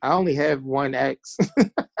only have one ex.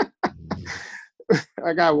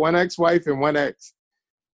 I got one ex-wife and one ex.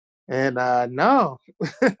 And no,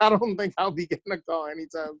 I don't think I'll be getting a call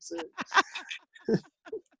anytime soon.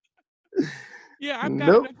 Yeah, I've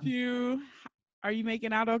gotten a few. Are you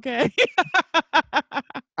making out okay?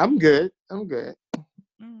 I'm good.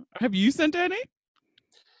 Have you sent any?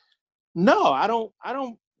 No, I don't.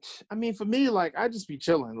 I mean, for me, like, I just be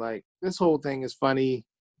chilling. Like, this whole thing is funny.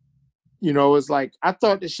 You know, it's like, I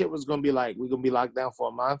thought this shit was going to be like, we're going to be locked down for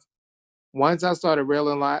a month. Once I started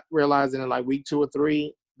realizing in like week 2 or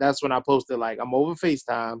 3, that's when I posted, like, I'm over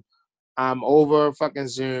FaceTime. I'm over fucking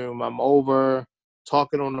Zoom. I'm over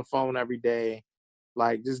talking on the phone every day.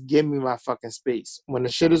 Like, just give me my fucking space. When the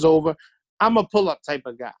shit is over, I'm a pull-up type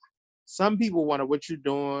of guy. Some people want to, what you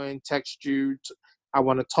doing, text you. I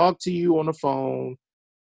want to talk to you on the phone,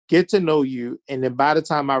 get to know you. And then by the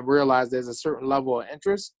time I realize there's a certain level of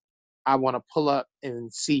interest, I want to pull up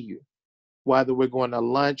and see you. Whether we're going to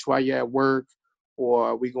lunch while you're at work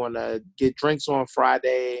or we're going to get drinks on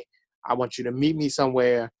Friday, I want you to meet me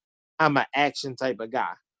somewhere. I'm an action type of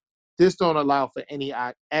guy. This don't allow for any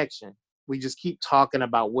action. We just keep talking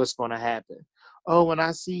about what's going to happen. Oh, when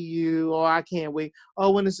I see you, oh, I can't wait. Oh,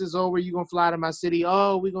 when this is over, you're going to fly to my city.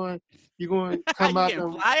 Oh, you're going to come up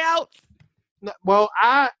and fly out. Well,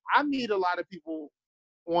 I meet a lot of people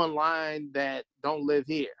online that don't live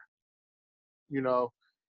here, you know,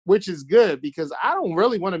 which is good because I don't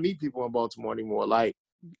really want to meet people in Baltimore anymore. Like,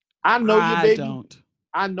 I know your baby.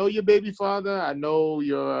 I know your baby father. I know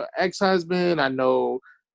your ex-husband. I know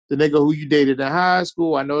the nigga who you dated in high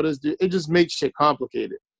school. I know this dude. It just makes shit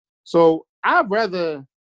complicated. So I'd rather,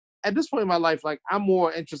 at this point in my life, like, I'm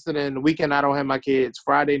more interested in the weekend I don't have my kids,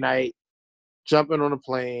 Friday night, jumping on a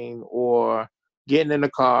plane or getting in the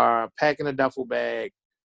car, packing a duffel bag,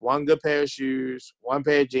 one good pair of shoes, one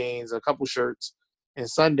pair of jeans, a couple shirts, and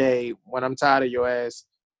Sunday, when I'm tired of your ass,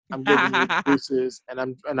 I'm giving you excuses and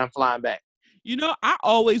I'm flying back. You know, I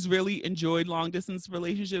always really enjoyed long distance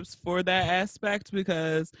relationships for that aspect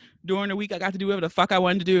because during the week I got to do whatever the fuck I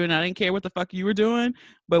wanted to do and I didn't care what the fuck you were doing.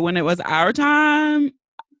 But when it was our time,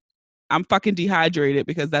 I'm fucking dehydrated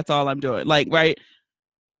because that's all I'm doing. Like, right?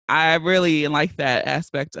 I really like that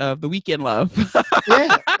aspect of the weekend love.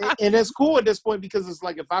 Yeah. And it's cool at this point because it's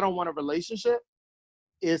like, if I don't want a relationship,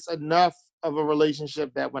 it's enough of a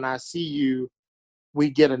relationship that when I see you, we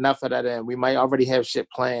get enough of that in. We might already have shit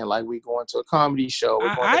planned, like we going to a comedy show,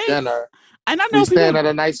 we're going to dinner, and I know we staying at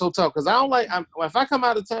a nice hotel. Because I don't like, if I come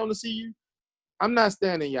out of town to see you, I'm not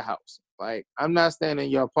staying in your house. Like, I'm not staying in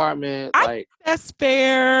your apartment. Like, that's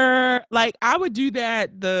fair. Like, I would do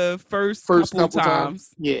that the first couple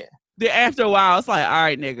times. Yeah. Then after a while, it's like, all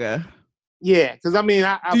right, nigga. Yeah, because I mean,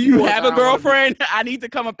 do you have a girlfriend? I need to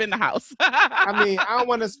come up in the house. I mean, I don't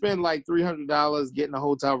want to spend like $300 getting a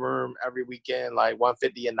hotel room every weekend, like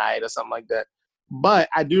 $150 a night or something like that. But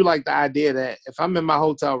I do like the idea that if I'm in my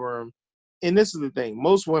hotel room, and this is the thing,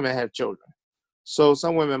 most women have children. So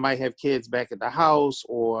some women might have kids back at the house,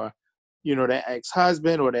 or, you know, their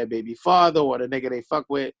ex-husband or their baby father or the nigga they fuck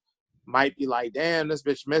with might be like, damn, this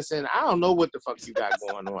bitch missing. I don't know what the fuck you got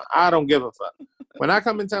going on. I don't give a fuck. When I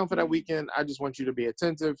come in town for that weekend, I just want you to be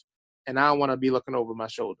attentive, and I don't want to be looking over my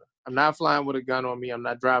shoulder. I'm not flying with a gun on me. I'm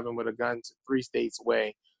not driving with a gun to 3 states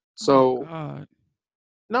away. So,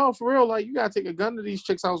 no, for real, like, you got to take a gun to these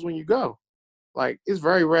chicks' house when you go. Like, it's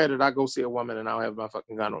very rare that I go see a woman and I don't have my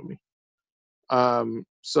fucking gun on me.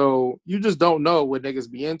 So you just don't know what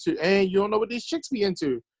niggas be into, and you don't know what these chicks be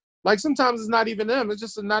into. Like, sometimes it's not even them. It's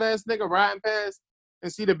just a nut-ass nigga riding past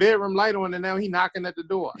and see the bedroom light on, and now he knocking at the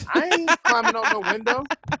door. I ain't climbing out no window.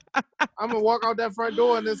 I'm going to walk out that front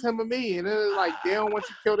door, and it's him and me. And then it's like, they don't want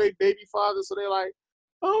you to kill their baby father, so they're like,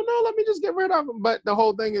 oh, no, let me just get rid of him. But the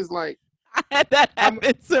whole thing is like, I'm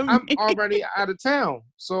already out of town.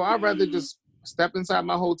 So I'd rather just step inside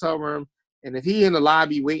my hotel room, and if he in the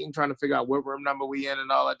lobby waiting, trying to figure out what room number we in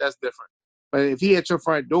and all that, that's different. But if he at your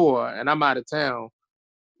front door and I'm out of town,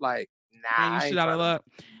 like, Man, you I shit ain't out of trying to. luck.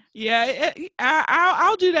 Yeah,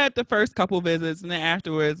 I'll do that the first couple visits, and then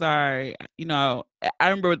afterwards, all right. I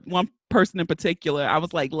remember one person in particular. I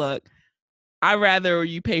was like, look, I'd rather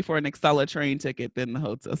you pay for an Excella train ticket than the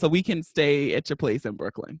hotel, so we can stay at your place in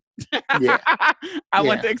Brooklyn. Yeah, I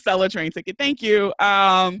want yeah. the Excella train ticket. Thank you. But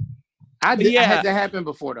I had yeah, that happen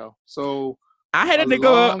before though. So I had a a nigga.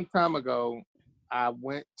 long time ago, I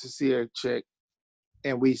went to see a chick,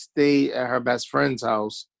 and we stayed at her best friend's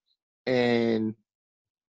house, and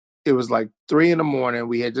it was like 3 in the morning.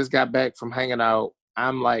 We had just got back from hanging out.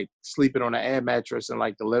 I'm like sleeping on an air mattress in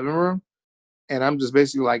like the living room, and I'm just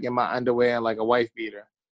basically like in my underwear and like a wife beater,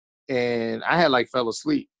 and I had like fell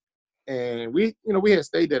asleep, and we had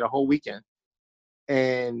stayed there the whole weekend.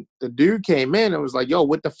 And the dude came in and was like, "Yo,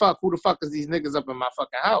 what the fuck? Who the fuck is these niggas up in my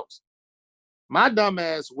fucking house?" My dumb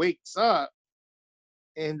ass wakes up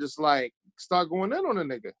and just like start going in on a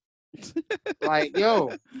nigga. Like,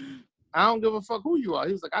 yo, I don't give a fuck who you are.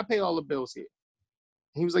 He was like, I pay all the bills here.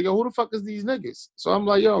 He was like, yo, who the fuck is these niggas? So I'm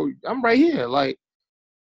like, yo, I'm right here. Like,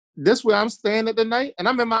 this way I'm staying at the night and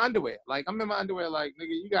I'm in my underwear. Like, I'm in my underwear, like, nigga,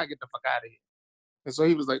 you gotta get the fuck out of here. And so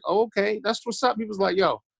he was like, oh, okay, that's what's up. He was like,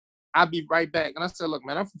 yo, I'll be right back. And I said, look,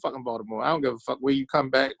 man, I'm from fucking Baltimore. I don't give a fuck where you come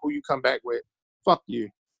back, who you come back with. Fuck you.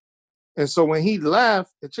 And so when he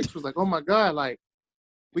left, the chicks was like, oh my God, like,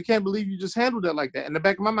 we can't believe you just handled it like that. In the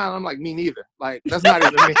back of my mind, I'm like, me neither. Like, that's not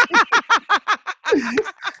even me.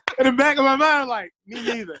 In the back of my mind, like, me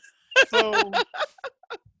neither. So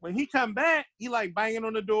when he come back, he like banging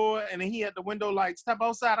on the door, and then he at the window like, step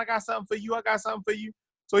outside. I got something for you. I got something for you.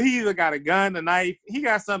 So he either got a gun, a knife. He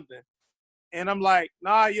got something. And I'm like,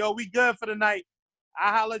 nah, yo, we good for the night.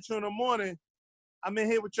 I holler at you in the morning. I'm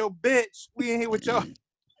in here with your bitch. We in here with your...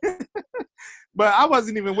 But I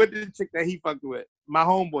wasn't even with the chick that he fucked with. My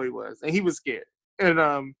homeboy was, and he was scared. And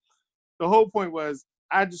the whole point was,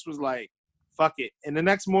 I just was like, fuck it. And the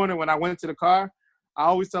next morning when I went to the car, I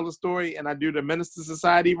always tell a story, and I do the Minister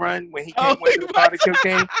Society run when he Oh, went to the car to kill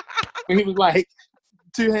Kane. And he was like,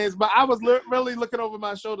 two hands. But I was really looking over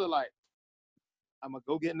my shoulder like, I'm going to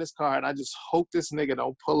go get in this car, and I just hope this nigga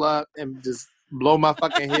don't pull up and just blow my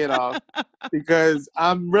fucking head off, because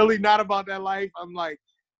I'm really not about that life. I'm like,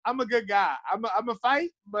 I'm a good guy. I'm a fight,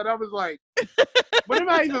 but I was like, what am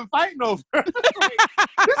I even fighting over? Like,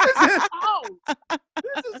 this is his house.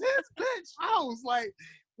 This is his bitch house. Like,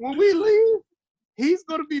 when we leave, he's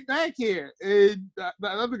gonna be back here. And the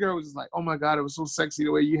other girl was just like, oh my God, it was so sexy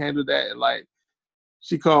the way you handled that. And like,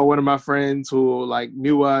 she called one of my friends who like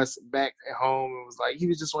knew us back at home and was like, he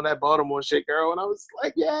was just on that Baltimore shit, girl. And I was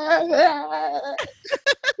like, yeah.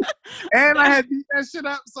 And I had beat that shit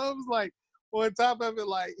up. So it was like, on top of it,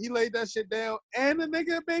 like, he laid that shit down, and the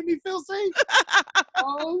nigga made me feel safe.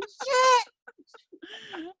 Oh, shit.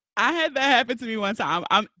 I had that happen to me one time.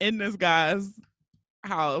 I'm in this guy's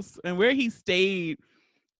house, and where he stayed,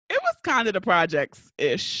 it was kind of the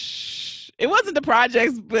projects-ish. It wasn't the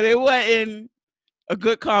projects, but it wasn't a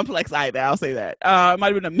good complex either. I'll say that. It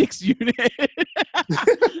might have been a mixed unit.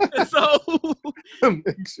 So,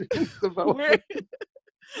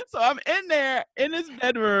 so I'm in there in his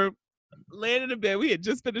bedroom, laying in the bed. We had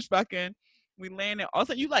just finished fucking. We landed. All of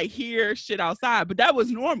a sudden, you like hear shit outside, but that was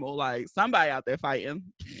normal. Like somebody out there fighting.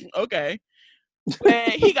 Okay.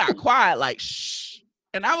 And he got quiet, like shh.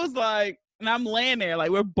 And I was like, and I'm laying there, like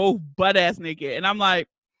we're both butt ass naked, and I'm like,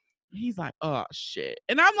 he's like, oh shit,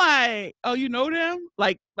 and I'm like, oh, you know them,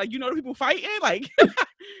 like you know the people fighting, like.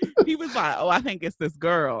 He was like, oh, I think it's this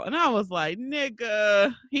girl, and I was like,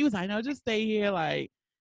 nigga. He was like, no, just stay here, like.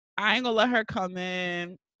 I ain't gonna let her come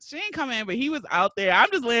in. She ain't come in, but he was out there. I'm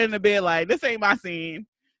just laying in the bed like, this ain't my scene.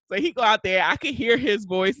 So he go out there. I could hear his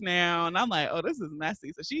voice now. And I'm like, oh, this is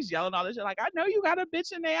messy. So she's yelling all this shit like, I know you got a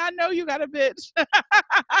bitch in there. I know you got a bitch.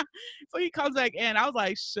 So he comes back in. I was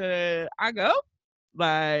like, should I go?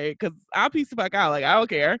 Like, because I'll piece the fuck out. Like, I don't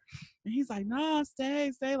care. And he's like, no,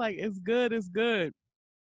 stay. Like, it's good. It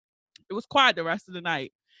was quiet the rest of the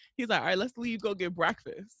night. He's like, all right, let's leave, go get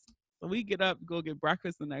breakfast. So we get up, go get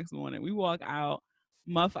breakfast the next morning. We walk out,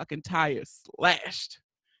 motherfucking tires slashed.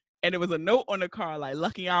 And there was a note on the car, like,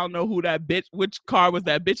 lucky I don't know who that bitch, which car was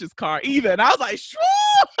that bitch's car either. And I was like, shoo!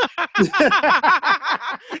 Cause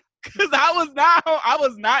I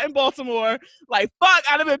was not in Baltimore. Like, fuck,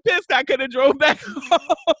 I'd have been pissed I could have drove back home.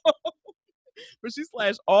 But she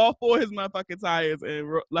slashed all four of his motherfucking tires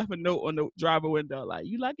and left a note on the driver window, like,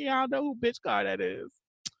 you lucky I don't know who bitch car that is.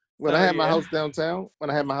 When I had my house downtown,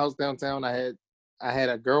 I had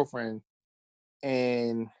a girlfriend,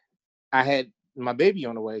 and I had my baby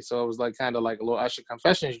on the way. So it was like kind of like a little Usher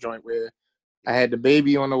Confessions joint where I had the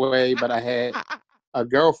baby on the way, but I had a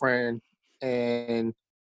girlfriend, and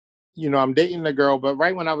I'm dating the girl, but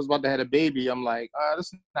right when I was about to have a baby, I'm like, this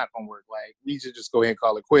is not gonna work. Like, we should just go ahead and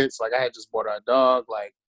call it quits. Like, I had just bought her a dog,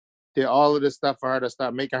 like, did all of this stuff for her to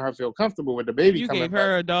start making her feel comfortable with the baby You coming. gave But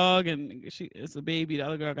her a dog, and it's a baby. The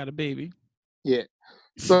other girl got a baby. yeah,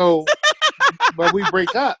 so but we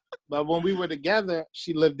break up. But when we were together,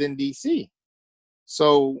 she lived in DC,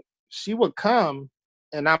 so she would come,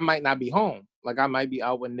 and I might not be home. Like, I might be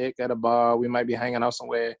out with Nick at a bar. We might be hanging out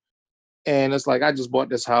somewhere, and it's like I just bought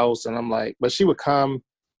this house, and I'm like, but she would come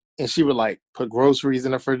and she would like put groceries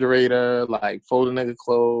in the refrigerator, like fold a nigga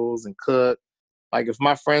clothes and cook. Like if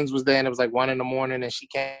my friends was there and it was like 1 a.m. and she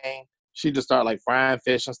came, she'd just start like frying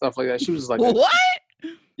fish and stuff like that. She was like What?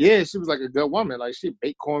 yeah, she was like a good woman. Like she'd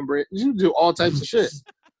bake cornbread. She would do all types of shit.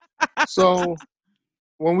 So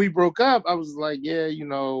when we broke up, I was like, yeah,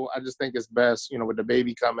 I just think it's best, with the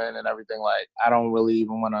baby coming and everything. Like I don't really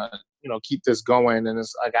even want to, keep this going, and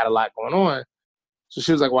I got a lot going on. So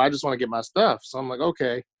she was like, well, I just want to get my stuff. So I'm like,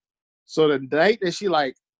 okay. So the night that she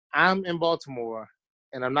like, I'm in Baltimore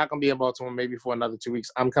and I'm not gonna be in Baltimore maybe for another 2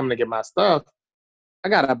 weeks. I'm coming to get my stuff. I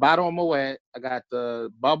got a bottle on my wet. I got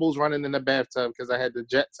the bubbles running in the bathtub because I had the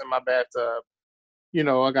jets in my bathtub.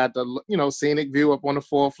 I got the scenic view up on the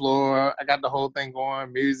fourth floor. I got the whole thing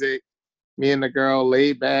going, music. Me and the girl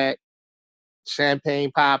laid back,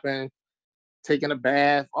 champagne popping, taking a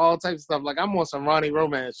bath, all types of stuff. Like I'm on some Ronnie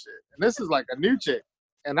romance shit. And this is like a new chick.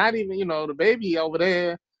 And not even, the baby over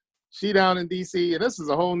there. She down in DC, and this is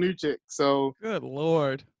a whole new chick. So Good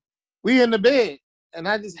Lord. we in the bed, and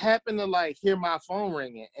I just happened to like hear my phone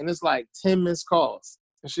ringing, and it's like 10 missed calls.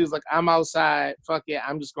 And she was like, I'm outside. Fuck it.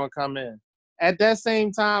 I'm just going to come in. At that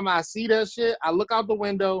same time, I see that shit. I look out the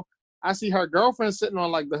window. I see her girlfriend sitting on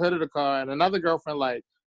like the hood of the car and another girlfriend like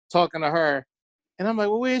talking to her. And I'm like,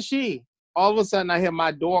 well, where is she? All of a sudden, I hear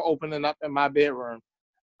my door opening up in my bedroom.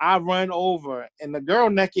 I run over, and the girl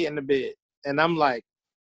naked in the bed. And I'm like,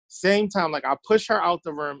 same time, like I push her out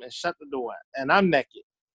the room and shut the door, and I'm naked.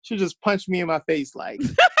 She just punched me in my face, like,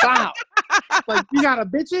 wow. Like, you got a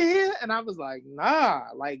bitch in here? And I was like, nah,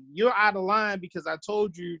 like, you're out of line because I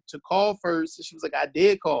told you to call first. And she was like, I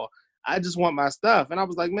did call. I just want my stuff. And I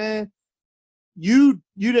was like, man, you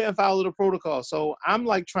didn't follow the protocol. So I'm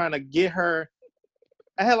like trying to get her.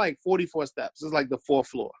 I had like 44 steps. It's like the fourth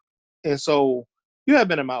floor. And so you have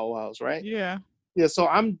been in my old house, right? Yeah. Yeah, so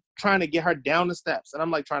I'm trying to get her down the steps, and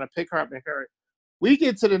I'm like trying to pick her up and carry. We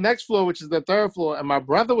get to the next floor, which is the third floor, and my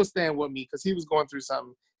brother was staying with me because he was going through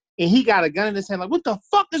something, and he got a gun in his hand, like, "What the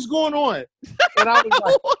fuck is going on?" And I was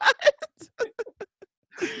like, What?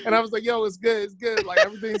 and I was like, "Yo, it's good, like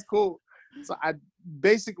everything's cool." So I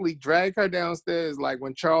basically dragged her downstairs, like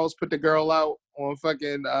when Charles put the girl out on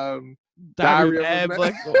fucking Diary Diary of of a a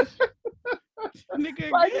Black Man. Boy.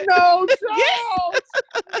 Nigga, Like, no, Charles,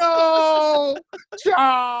 no,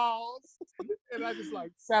 Charles. And I just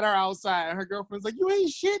like sat her outside, and her girlfriend's like, "You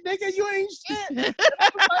ain't shit, nigga. You ain't shit."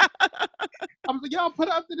 I was like, "Y'all put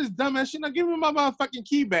up to this dumbass shit. Now give me my motherfucking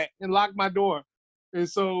key back and lock my door." And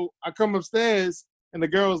so I come upstairs, and the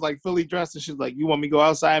girl was like fully dressed, and she's like, "You want me to go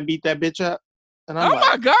outside and beat that bitch up?" And Oh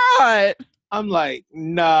my God. I'm like,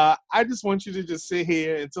 nah, I just want you to just sit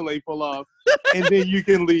here until they pull off, and then you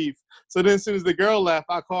can leave. So then as soon as the girl left,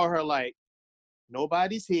 I call her like,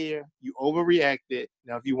 nobody's here. You overreacted.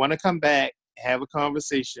 Now, if you want to come back, have a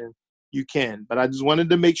conversation, you can. But I just wanted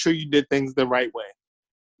to make sure you did things the right way.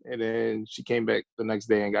 And then she came back the next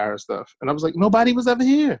day and got her stuff. And I was like, nobody was ever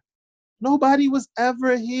here. Nobody was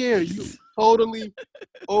ever here. You totally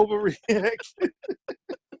overreacted.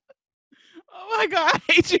 Oh my God.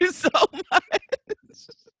 I hate you so much.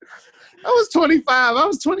 I was 25. I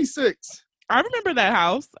was 26. I remember that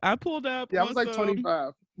house. I pulled up. Yeah, I was like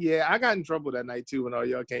 25. Yeah, I got in trouble that night too when all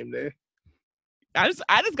y'all came there. I just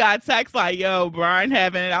got a text like, yo, Brian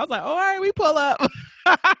having it. I was like, oh, all right, we pull up.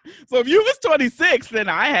 So if you was 26, then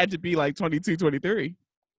I had to be like 22, 23.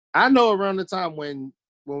 I know around the time when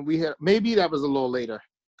we had, maybe that was a little later.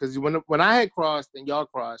 Because when I had crossed and y'all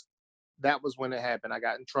crossed, that was when it happened. I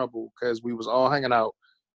got in trouble because we was all hanging out,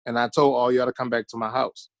 and I told all y'all to come back to my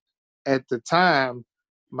house. At the time,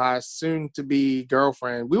 my soon-to-be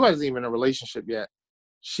girlfriend, we wasn't even in a relationship yet.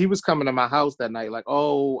 She was coming to my house that night, like,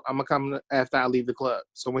 oh, I'm gonna come after I leave the club.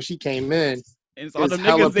 So when she came in, and it's all them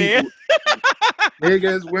hella niggas there.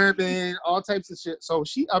 niggas, women, all types of shit. So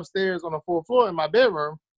she upstairs on the fourth floor in my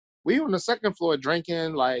bedroom. We on the second floor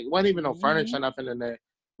drinking, like, wasn't even no furniture, nothing in there.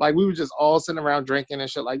 Like, we were just all sitting around drinking and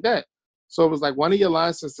shit like that. So it was like one of your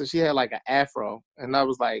line sisters, she had like an afro. And I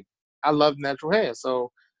was like, I love natural hair. So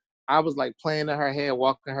I was like playing in her hair,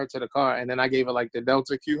 walking her to the car. And then I gave her like the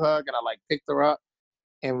Delta Q hug, and I like picked her up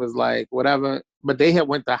and was like, whatever. But they had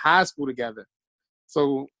went to high school together.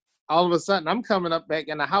 So all of a sudden I'm coming up back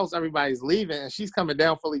in the house, everybody's leaving, and she's coming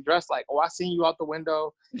down fully dressed like, oh, I seen you out the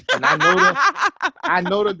window, and I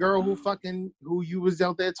know the girl who you was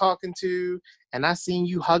out there talking to, and I seen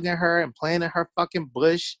you hugging her and playing in her fucking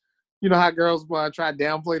bush. You know how girls want to try to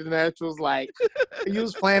downplay the naturals, like you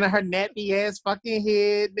was playing in her nappy ass fucking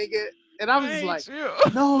head, nigga. And I was I just like,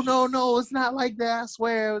 hate you. no, it's not like that. I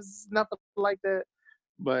swear, it was nothing like that.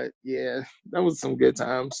 But yeah, that was some good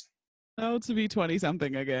times. Oh, to be 20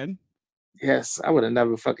 something again. Yes, I would have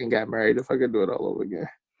never fucking got married if I could do it all over again.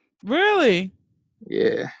 Really?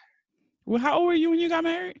 Yeah. Well, how old were you when you got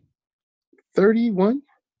married? 31.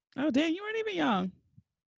 Oh, damn, you weren't even young.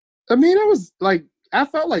 I mean, I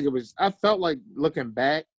felt like looking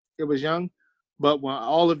back, it was young. But when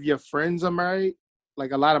all of your friends are married,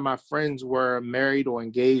 like a lot of my friends were married or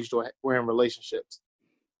engaged or were in relationships.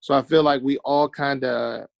 So I feel like we all kind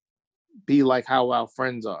of be like how our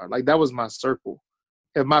friends are. Like that was my circle.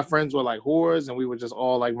 If my friends were like whores and we were just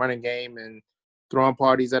all like running game and throwing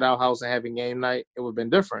parties at our house and having game night, it would have been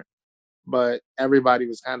different. But everybody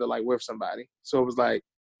was kind of like with somebody. So it was like,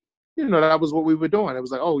 that was what we were doing. It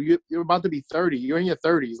was like, oh, you're about to be 30. You're in your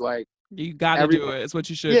 30s. Like You got to do it. It's what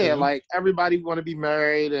you should yeah, do. like everybody want to be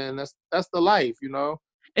married, and that's the life,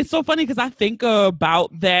 It's so funny because I think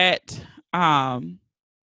about that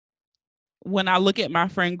when I look at my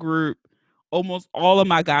friend group. Almost all of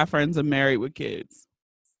my guy friends are married with kids.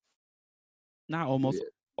 Not almost, Yeah.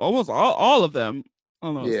 almost all of them.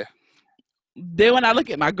 Almost. Yeah. Then when I look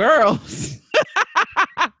at my girls,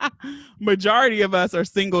 majority of us are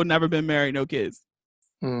single, never been married, no kids.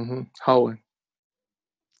 Mm-hmm. Hoeing.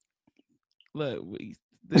 Look,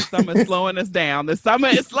 this summer is slowing us down. This summer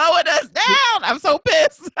is slowing us down. I'm so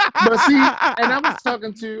pissed. But see, and I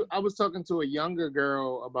was talking to a younger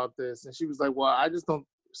girl about this, and she was like, "Well, I just don't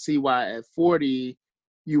see why at 40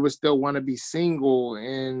 you would still want to be single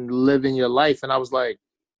and living your life." And I was like,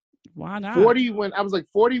 "Why not?" 40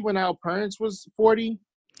 when our parents was 40,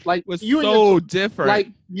 like was you so different. Like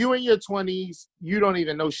you in your 20s, you don't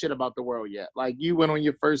even know shit about the world yet. Like you went on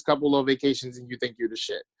your first couple of vacations and you think you're the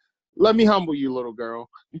shit. Let me humble you, little girl.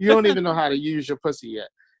 You don't even know how to use your pussy yet.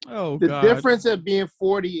 Oh, the God. difference of being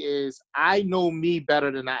 40 is I know me better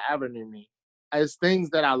than I ever knew me. It's things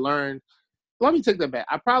that I learned. Let me take that back.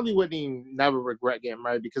 I probably wouldn't even never regret getting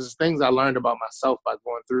married because it's things I learned about myself by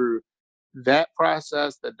going through that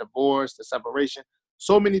process, the divorce, the separation.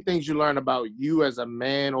 So many things you learn about you as a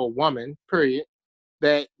man or woman, period,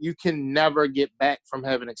 that you can never get back from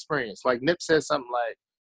having experience. Like Nip says something like,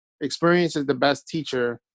 experience is the best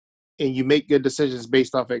teacher and you make good decisions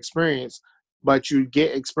based off of experience, but you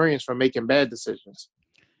get experience from making bad decisions.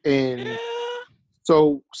 And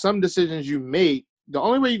so some decisions you make, the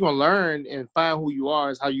only way you're going to learn and find who you are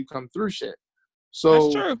is how you come through shit. So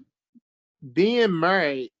that's true. Being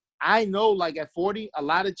married, I know like at 40, a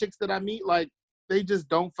lot of chicks that I meet, like they just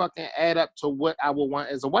don't fucking add up to what I would want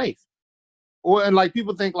as a wife. And like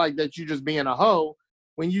people think like that you just being a hoe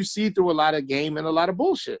when you see through a lot of game and a lot of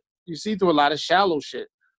bullshit. You see through a lot of shallow shit.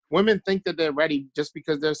 Women think that they're ready just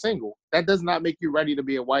because they're single. That does not make you ready to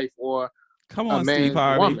be a wife or Come a on, Steve man's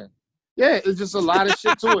Harvey. woman. Yeah, it's just a lot of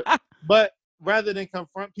shit to it. But rather than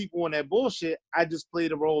confront people on that bullshit, I just play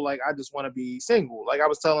the role like I just want to be single. Like I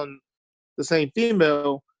was telling the same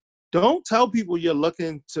female, don't tell people you're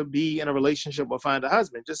looking to be in a relationship or find a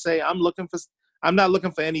husband. Just say, I'm not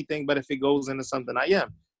looking for anything, but if it goes into something, I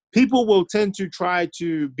am. People will tend to try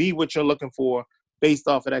to be what you're looking for based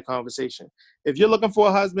off of that conversation. If you're looking for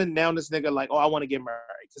a husband, now this nigga like, oh, I want to get married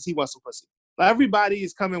because he wants some pussy. Like, everybody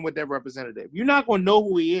is coming with their representative. You're not going to know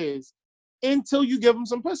who he is until you give him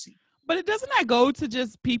some pussy. But it doesn't that go to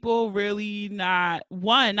just people really not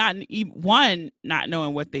knowing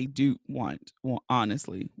what they do want,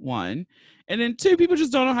 honestly, one. And then two, people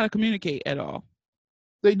just don't know how to communicate at all.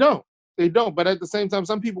 They don't. But at the same time,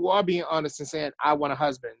 some people are being honest and saying, I want a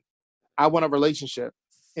husband. I want a relationship.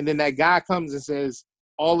 And then that guy comes and says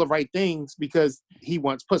all the right things because he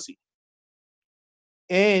wants pussy.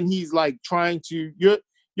 And he's like trying to,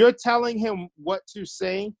 you're telling him what to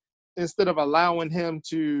say instead of allowing him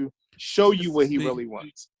to show you what he really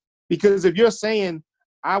wants. Because if you're saying,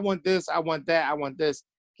 I want this, I want that, I want this,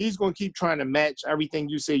 he's going to keep trying to match everything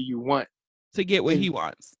you say you want. To get what he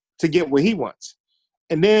wants.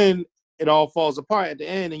 And then it all falls apart at the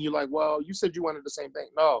end and you're like, well, you said you wanted the same thing.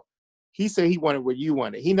 No, he said he wanted what you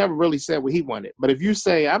wanted. He never really said what he wanted. But if you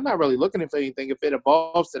say, I'm not really looking for anything, if it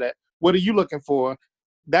evolves to that, what are you looking for?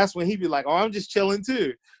 That's when he'd be like, oh, I'm just chilling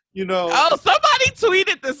too. Oh, somebody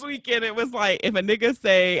tweeted this weekend. It was like, if a nigga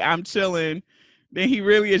say I'm chilling, then he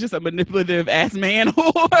really is just a manipulative ass man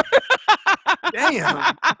whore.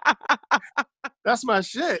 Damn. That's my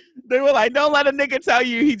shit. They were like, don't let a nigga tell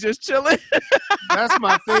you he just chilling. That's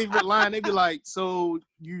my favorite line. They be like, so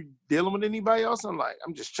you dealing with anybody else? I'm like,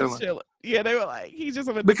 I'm just Just chilling. chilling. Yeah, they were like, he's just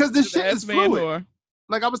a Because this shit ass is man fluid. whore.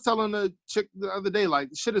 Like I was telling the chick the other day, like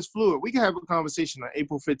shit is fluid. We can have a conversation on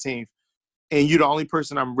April 15th, and you're the only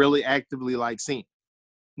person I'm really actively like seeing.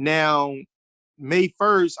 Now, May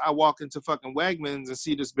 1st, I walk into fucking Wegmans and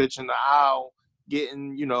see this bitch in the aisle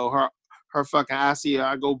getting, her fucking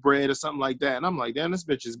I go bread or something like that. And I'm like, damn, this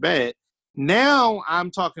bitch is bad. Now I'm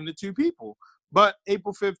talking to two people. But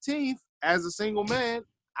April 15th, as a single man,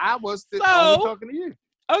 I was only talking to you.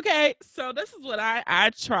 Okay, so this is what I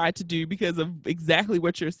try to do because of exactly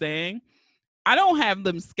what you're saying. I don't have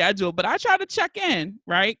them scheduled, but I try to check in,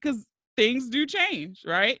 right? Because things do change,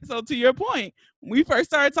 right? So to your point, when we first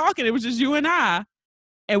started talking, it was just you and I,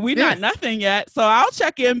 and we're not nothing yet. So I'll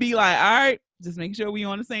check in and be like, all right, just make sure we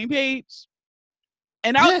on the same page.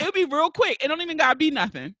 And it'll be real quick. It don't even gotta be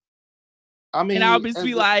nothing. I mean, and I'll just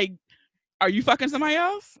be like, are you fucking somebody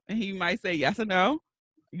else? And he might say yes or no.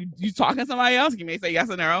 You talking to somebody else? He may say yes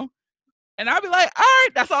or no. And I'll be like, all right,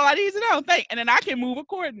 that's all I need to know. Thank. And then I can move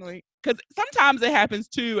accordingly. Because sometimes it happens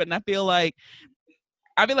too. And I feel like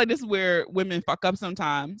this is where women fuck up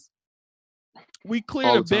sometimes. We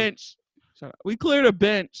clear the bench. We clear the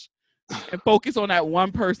bench and focus on that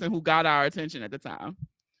one person who got our attention at the time.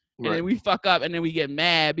 Right. And then we fuck up and then we get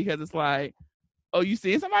mad because it's like, oh, you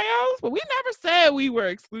seeing somebody else? But we never said we were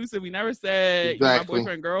exclusive. We never said you're my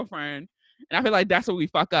boyfriend, girlfriend. And I feel like that's what we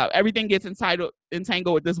fuck up. Everything gets entangled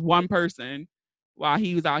with this one person while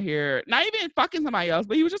he was out here, not even fucking somebody else,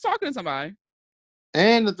 but he was just talking to somebody.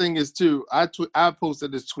 And the thing is, too, I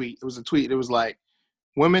posted this tweet. It was a tweet. It was like,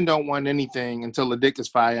 women don't want anything until the dick is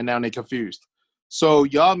fire, and now they're confused. So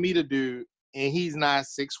y'all meet a dude, and he's not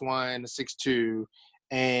 6'1", 6'2",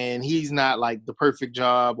 and he's not like the perfect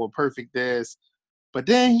job or perfect this. But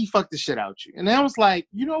then he fucked the shit out you. And I was like,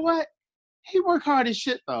 you know what? He worked hard as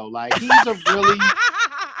shit, though. Like, he's a really,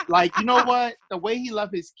 like, you know what? The way he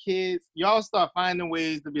loved his kids, y'all start finding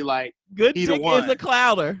ways to be like, good dick is a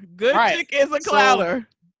clouder. Good dick is a clouder.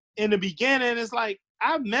 So, in the beginning, it's like,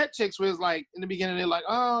 I've met chicks where it's like, in the beginning, they're like,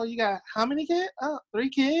 oh, you got how many kids? Oh, 3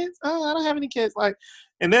 kids? Oh, I don't have any kids. Like,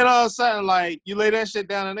 and then all of a sudden, like, you lay that shit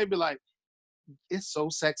down and they be like, it's so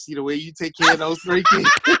sexy the way you take care of those 3 kids.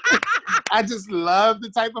 I just love the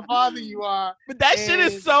type of father you are. But that shit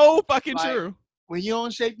is so fucking true. When you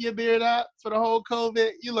don't shape your beard up for the whole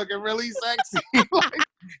COVID, you looking really sexy. Like,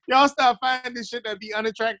 y'all start finding this shit that be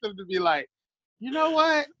unattractive to be like, you know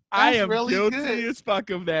what? I am really guilty as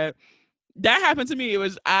fuck of that. That happened to me. It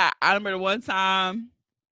was I remember one time.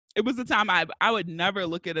 It was the time I would never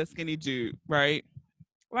look at a skinny dude, right?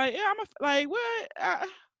 Like, yeah, like what?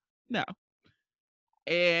 No.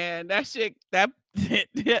 And that shit that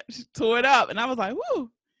tore it up, and I was like, "Whoo,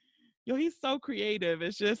 yo, he's so creative."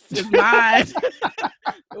 It's just his mind.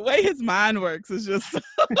 The way his mind works is just.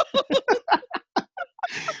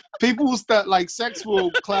 People will start like sex will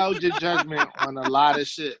cloud your judgment on a lot of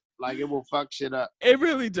shit. Like it will fuck shit up. It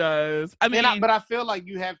really does. I mean, but I feel like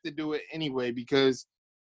you have to do it anyway because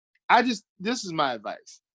this is my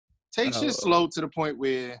advice. Take shit slow to the point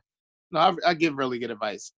where, no, I give really good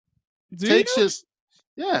advice.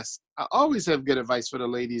 Yes, I always have good advice for the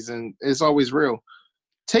ladies, and it's always real.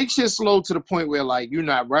 Take shit slow to the point where like you're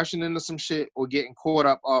not rushing into some shit or getting caught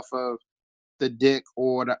up off of the dick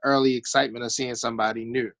or the early excitement of seeing somebody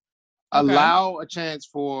new. Okay. Allow a chance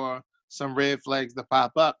for some red flags to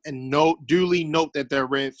pop up and duly note that they're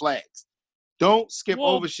red flags. Don't skip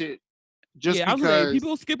over shit just because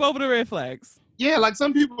people skip over the red flags. Yeah, like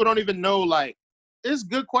some people don't even know. Like, it's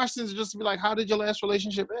good questions just to be like, how did your last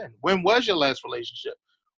relationship end? When was your last relationship?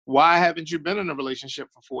 Why haven't you been in a relationship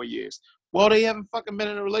for 4 years? Well, they haven't fucking been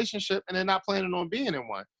in a relationship and they're not planning on being in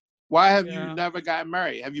one. Why have you never gotten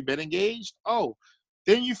married? Have you been engaged? Oh,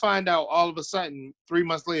 then you find out all of a sudden 3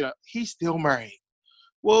 months later, he's still married.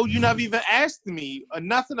 Well, you never even asked me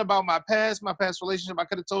nothing about my past relationship. I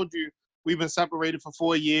could have told you we've been separated for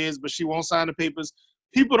 4 years, but she won't sign the papers.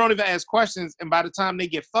 People don't even ask questions, and by the time they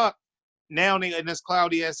get fucked, now they're in this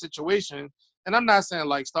cloudy-ass situation. And I'm not saying,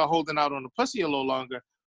 like, start holding out on the pussy a little longer,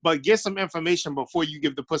 but get some information before you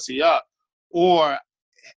give the pussy up. Or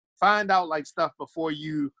find out, like, stuff before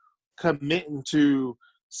you committing to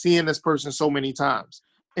seeing this person so many times.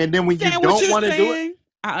 And then when you don't want to do it...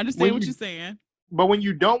 I understand what you're saying. But when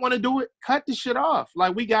you don't want to do it, cut the shit off.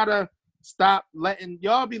 Like, we got to stop letting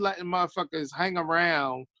motherfuckers hang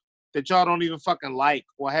around that y'all don't even fucking like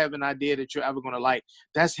or have an idea that you're ever going to like.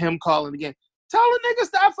 That's him calling again. Tell the nigga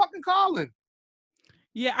stop fucking calling.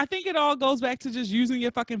 Yeah, I think it all goes back to just using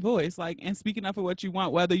your fucking voice, like, and speaking up for what you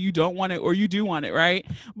want, whether you don't want it or you do want it, right?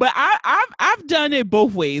 But I've done it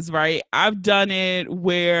both ways, right? I've done it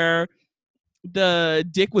where the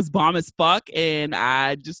dick was bomb as fuck, and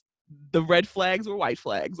I just the red flags were white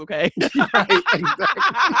flags, okay? Right,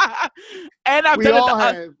 exactly. And I've We done it all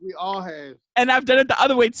have. We all have. and I've done it the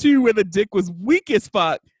other way too, where the dick was weak as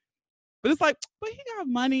fuck. But it's like, but he got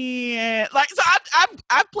money, and like, so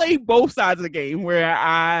I've played both sides of the game where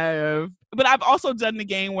but I've also done the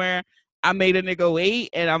game where I made a nigga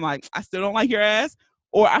wait, and I'm like, I still don't like your ass,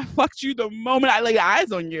 or I fucked you the moment I laid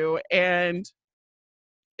eyes on you, and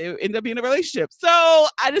it ended up being a relationship. So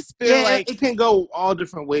I just feel like it can go all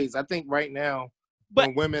different ways. I think right now, but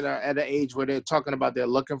when women are at an age where they're talking about they're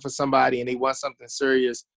looking for somebody and they want something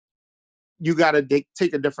serious, you got to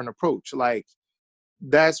take a different approach. Like,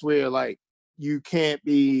 that's where, like, you can't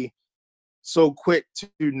be so quick to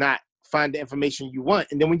not find the information you want.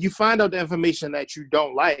 And then when you find out the information that you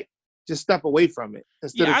don't like, just step away from it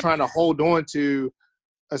instead of trying to hold on to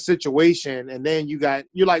a situation. And then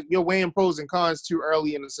you're weighing pros and cons too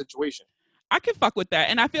early in the situation. I can fuck with that.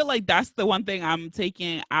 And I feel like that's the one thing I'm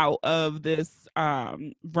taking out of this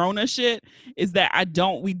Rona shit is that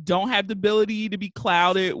we don't have the ability to be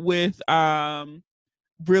clouded with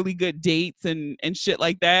really good dates and shit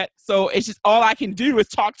like that. So it's just all I can do is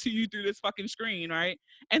talk to you through this fucking screen, right?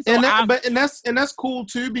 And so that's cool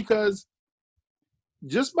too, because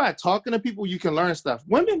just by talking to people you can learn stuff.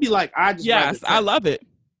 Women be like, I love it.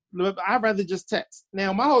 I'd rather just text.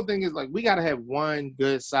 Now my whole thing is like, we gotta have one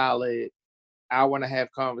good solid hour and a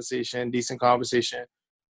half conversation, decent conversation,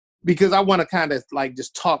 because I want to kind of like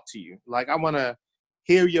just talk to you. Like, I want to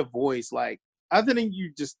hear your voice. Like, other than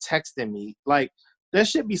you just texting me, like, that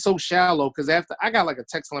should be so shallow. Because after I got like a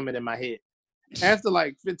text limit in my head, after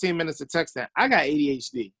like 15 minutes of texting, I got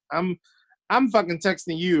ADHD. I'm fucking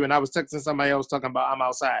texting you, and I was texting somebody else talking about I'm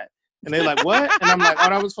outside, and they're like, what? And I'm like, oh,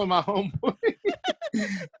 that was for my homeboy.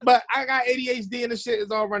 But I got ADHD, and the shit is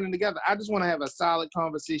all running together. I just want to have a solid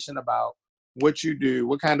conversation about what you do,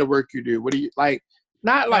 what kind of work you do, what do you like,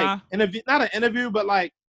 not like interview, not an interview, but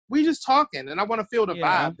like, we just talking, and I want to feel the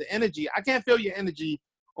vibe, the energy. I can't feel your energy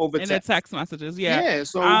over in text. the text messages.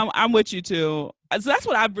 So I'm with you too. So that's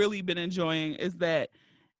what I've really been enjoying, is that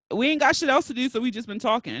we ain't got shit else to do, so we just been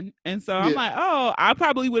talking. And so I'm like, oh, I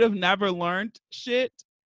probably would have never learned shit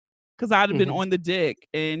because I'd have been on the dick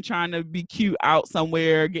and trying to be cute out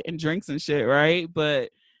somewhere getting drinks and shit, right? But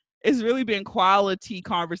it's really been quality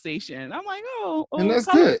conversation. I'm like, oh, and that's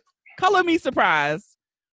good. Color me surprised.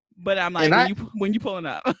 But I'm like, when you pulling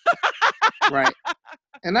up. Right.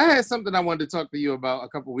 And I had something I wanted to talk to you about a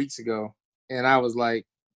couple weeks ago. And I was like,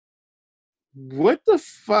 what the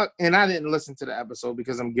fuck? And I didn't listen to the episode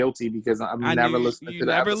because I'm guilty, because I've never listened to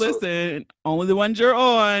the episode. You never listen. Only the ones you're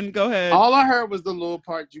on. Go ahead. All I heard was the little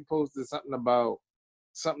part you posted, something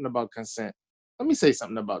about consent. Let me say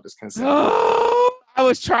something about this consent. Oh, I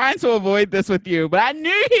was trying to avoid this with you, but I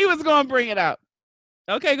knew he was going to bring it up.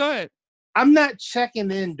 Okay, go ahead. I'm not checking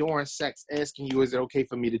in during sex asking you, is it okay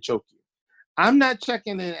for me to choke you? I'm not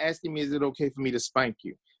checking in asking me, is it okay for me to spank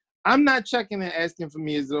you? I'm not checking in asking for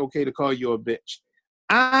me, is it okay to call you a bitch?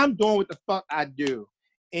 I'm doing what the fuck I do,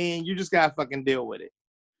 and you just gotta fucking deal with it.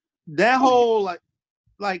 That whole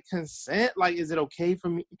like consent, like, is it okay for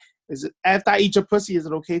me? Is it after I eat your pussy, is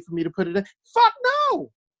it okay for me to put it in? Fuck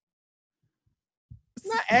no. I'm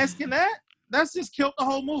not asking that. That's just killed the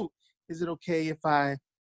whole mood. Is it okay if I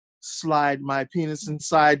slide my penis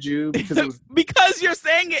inside you? Because you're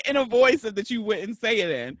saying it in a voice that you wouldn't say it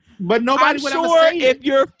in. But nobody I'm would sure ever say it. If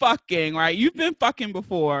you're fucking, right? You've been fucking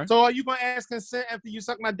before. So are you gonna ask consent after you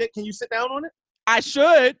suck my dick? Can you sit down on it? I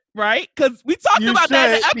should, right? Because we talked about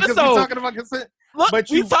that in the episode. Because we're talking about consent. Look,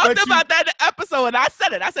 we talked about that in the episode, and I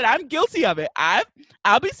said it. I said, I'm guilty of it.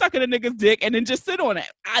 I'll be sucking a nigga's dick and then just sit on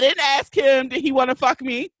it. I didn't ask him, did he want to fuck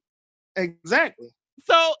me? Exactly.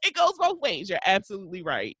 So it goes both ways. You're absolutely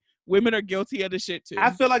right. Women are guilty of the shit too.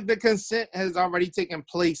 I feel like the consent has already taken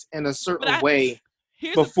place in a certain way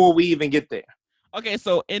before we even get there. Okay,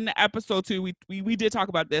 so in the episode 2, we did talk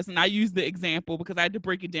about this, and I used the example because I had to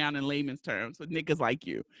break it down in layman's terms with niggas like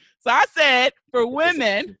you. So I said, for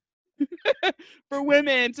women, for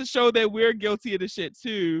women to show that we're guilty of the shit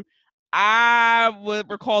too, I would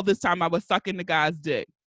recall this time I was sucking the guy's dick,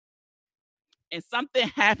 and something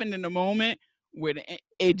happened in the moment where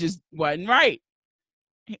it just wasn't right.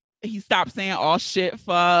 He stopped saying all shit,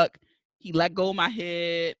 fuck. He let go of my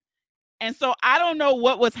head. And so I don't know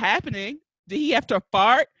what was happening. Did he have to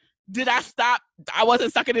fart? Did I stop? I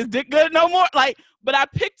wasn't sucking his dick good no more. Like, but I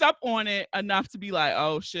picked up on it enough to be like,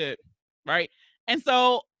 oh shit. Right. And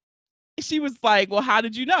so she was like, well, how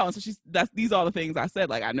did you know? And so these are all the things I said.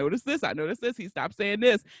 Like, I noticed this. He stopped saying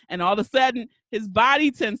this. And all of a sudden his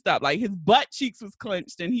body tensed up, like his butt cheeks was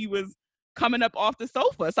clenched and he was coming up off the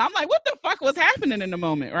sofa. So I'm like, what the fuck was happening in the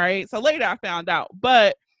moment? Right. So later I found out,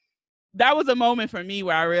 but that was a moment for me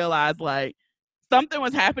where I realized like something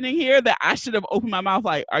was happening here that I should have opened my mouth.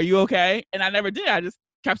 Like, are you okay? And I never did. I just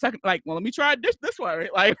kept saying like, well, let me try this way.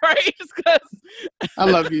 Like, right. Just because I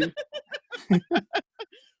love you. But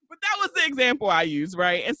that was the example I used,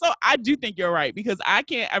 right? And so I do think you're right because I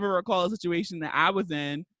can't ever recall a situation that I was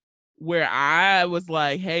in where I was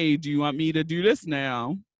like, hey, do you want me to do this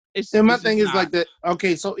now? And my thing is like that.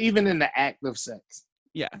 Okay, so even in the act of sex,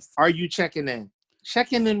 yes, are you checking in?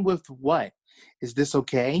 Checking in with what? Is this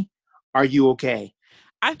okay? Are you okay?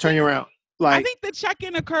 Turn you around. Like, I think the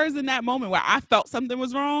check-in occurs in that moment where I felt something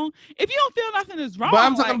was wrong. If you don't feel nothing is wrong, but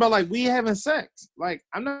I'm talking about like we having sex. Like,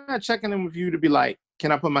 I'm not checking in with you to be like,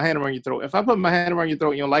 can I put my hand around your throat? If I put my hand around your throat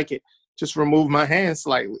and you don't like it, just remove my hand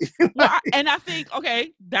slightly. Well, and I think,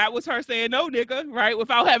 okay, that was her saying no, nigga, right?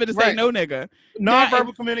 Without having to say no, nigga.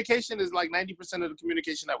 Non-verbal communication is like 90% of the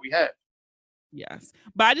communication that we have. Yes.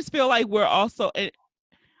 But I just feel like we're also,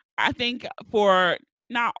 I think for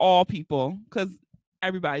not all people, because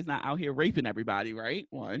everybody's not out here raping everybody, right?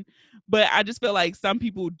 One. But I just feel like some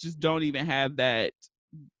people just don't even have that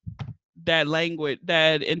language,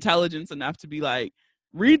 that intelligence enough to be like,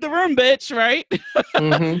 read the room, bitch, right?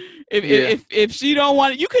 Mm-hmm. if she don't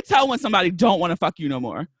want it, you could tell when somebody don't want to fuck you no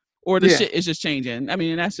more, or the shit is just changing. I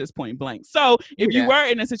mean, that's just point blank. So if you were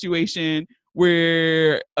in a situation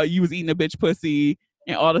where you was eating a bitch pussy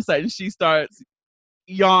and all of a sudden she starts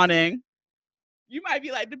yawning, you might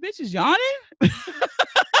be like, the bitch is yawning?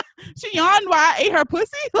 She yawned while I ate her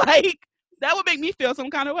pussy? Like, that would make me feel some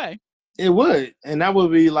kind of way. It would. And that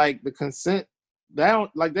would be like the consent. That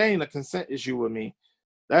ain't a consent issue with me.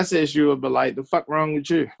 That's the issue of, but like, the fuck wrong with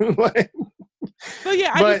you? Like, so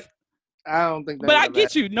yeah, I don't think that. But I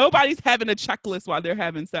get you. Nobody's having a checklist while they're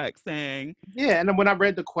having sex saying. Yeah, and then when I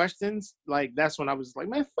read the questions, like, that's when I was like,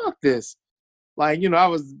 man, fuck this. Like, I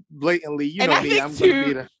was blatantly, you know me, I'm gonna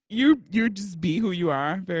be the. You just be who you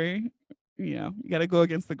are. Very, you gotta go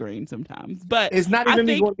against the grain sometimes. But it's not even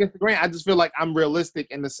me going against the grain. I just feel like I'm realistic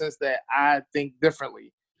in the sense that I think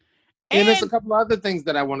differently. And there's a couple of other things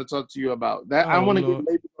that I want to talk to you about. That I want to get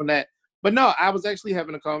labeled on that. But no, I was actually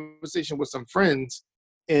having a conversation with some friends,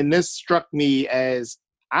 and this struck me as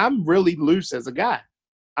I'm really loose as a guy.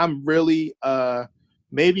 I'm really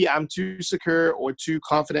maybe I'm too secure or too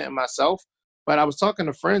confident in myself. But I was talking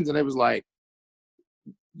to friends, and it was like,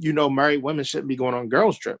 married women shouldn't be going on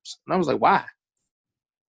girls' trips. And I was like, why?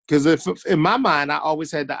 Because if in my mind, I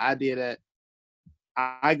always had the idea that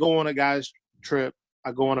I go on a guy's trip,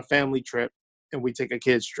 I go on a family trip, and we take a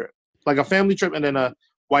kid's trip. Like a family trip and then a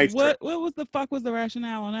wife trip. What was the fuck was the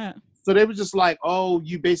rationale on that? So they were just like, oh,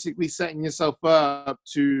 you basically setting yourself up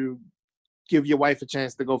to give your wife a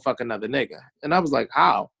chance to go fuck another nigga. And I was like,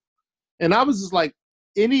 how? And I was just like,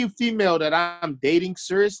 any female that I'm dating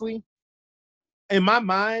seriously, in my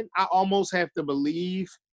mind, I almost have to believe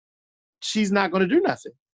she's not going to do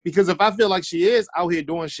nothing. Because if I feel like she is out here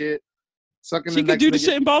doing shit, sucking she the next could do nigga, the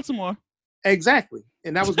shit in Baltimore. Exactly.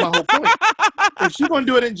 And that was my whole point. If she's going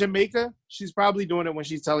to do it in Jamaica, she's probably doing it when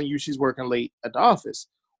she's telling you she's working late at the office.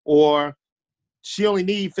 Or she only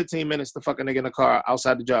need 15 minutes to fuck a nigga in the car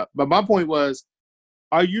outside the job. But my point was,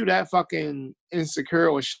 are you that fucking insecure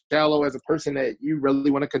or shallow as a person that you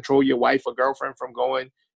really want to control your wife or girlfriend from going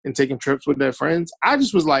and taking trips with their friends? I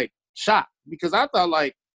just was like shocked because I thought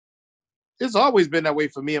like it's always been that way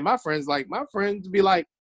for me and my friends. Like my friends be like,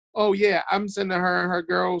 oh yeah, I'm sending her and her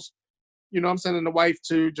girls, I'm sending the wife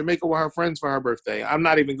to Jamaica with her friends for her birthday. I'm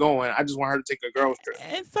not even going. I just want her to take a girls trip.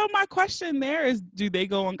 And so my question there is, do they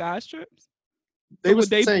go on guys trips? They were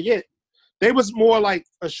saying, yeah. They was more like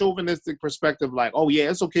a chauvinistic perspective, like, oh yeah,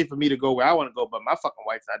 it's okay for me to go where I want to go, but my fucking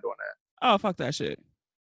wife's not doing that. Oh, fuck that shit.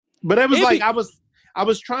 But it was I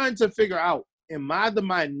was trying to figure out, am I the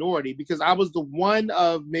minority? Because I was the one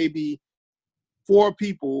of maybe 4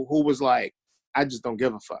 people who was like, I just don't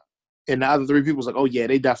give a fuck. And the other 3 people was like, oh yeah,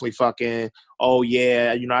 they definitely fucking. Oh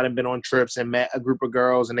yeah, I done been on trips and met a group of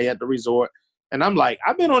girls and they at the resort. And I'm like,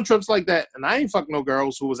 I've been on trips like that and I ain't fucking no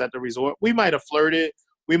girls who was at the resort. We might have flirted.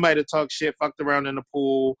 We might have talked shit, fucked around in the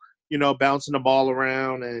pool, bouncing the ball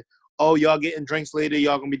around and, oh, y'all getting drinks later.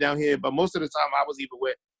 Y'all gonna be down here. But most of the time I was either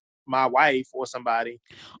with my wife or somebody.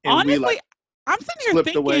 And honestly, I'm sitting here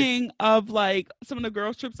thinking of like some of the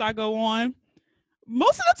girls trips I go on.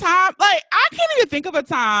 Most of the time, like I can't even think of a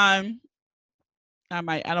time. I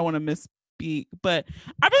don't want to speak. But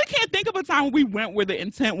I really can't think of a time when we went where the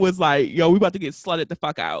intent was like, yo, we about to get slutted the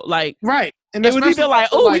fuck out. Like, right. And it was either especially I like,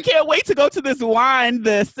 feel oh, we like, can't wait to go to this wine,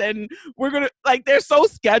 this, and we're gonna like they're so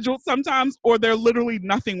scheduled sometimes, or they're literally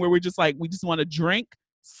nothing where we're just like, we just want to drink,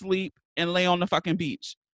 sleep, and lay on the fucking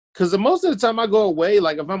beach. because most of the time I go away,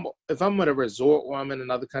 like if I'm at a resort or I'm in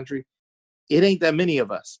another country, it ain't that many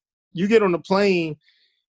of us. You get on the plane,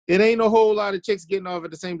 it ain't a whole lot of chicks getting off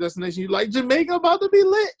at the same destination. You like Jamaica about to be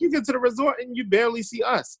lit. You get to the resort and you barely see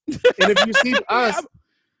us. And if you see us,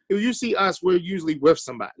 Yeah. if you see us, we're usually with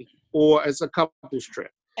somebody or it's a couple's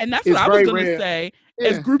trip. And that's It's what I was very gonna rare. say.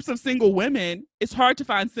 As Yeah, groups of single women, it's hard to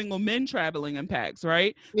find single men traveling in packs,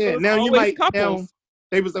 right? yeah. So it's Now you always might now couples.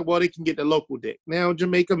 they was like, well, they can get the local dick. Now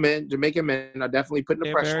Jamaican men are definitely putting the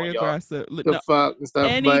They're pressure very on y'all aggressive. to No, fuck and stuff.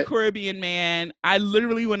 any But Caribbean man, I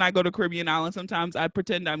literally, when I go to Caribbean islands, sometimes I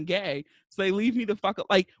pretend I'm gay. So they leave me the fuck up.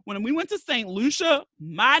 Like when we went to St. Lucia,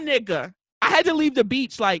 my nigga, I had to leave the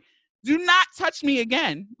beach. Like, do not touch me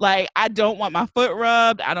again. Like, I don't want my foot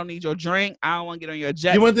rubbed. I don't need your drink. I don't want to get on your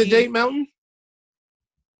jet you went to ski. Jade Mountain?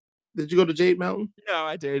 Did you go to Jade Mountain? No,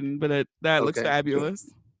 I didn't, but that looks Okay, good. fabulous.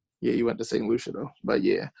 Yeah, you went to St. Lucia though. But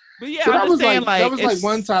yeah. But yeah, So I'm just saying, that like, was like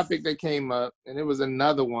one it's topic that came up, and it was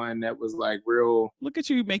another one that was like real. look at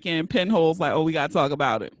you making pinholes like, oh, we gotta talk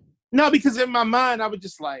about it. No, because in my mind I was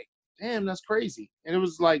just like, damn, that's crazy. And it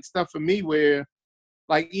was like stuff for me where,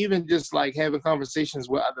 like, even just like having conversations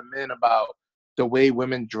with other men about the way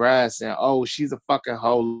women dress and oh, she's a fucking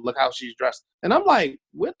hoe. Look how she's dressed. And I'm like,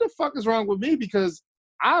 what the fuck is wrong with me? Because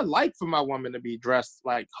I like for my woman to be dressed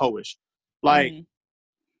like hoish. Like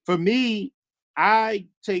for me, I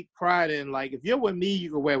take pride in like if you're with me, you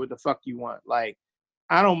can wear what the fuck you want. Like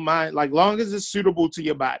I don't mind, like long as it's suitable to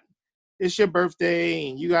your body. It's your birthday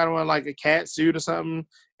and you got on like a cat suit or something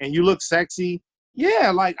and you look sexy.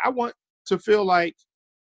 Yeah, like I want to feel like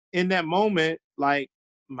in that moment, like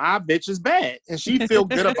my bitch is bad and she feel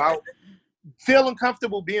good about feeling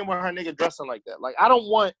comfortable being with her nigga dressing like that. Like I don't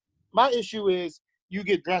want, my issue is you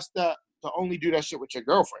get dressed up to only do that shit with your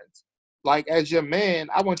girlfriends. Like as your man,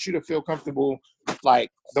 I want you to feel comfortable.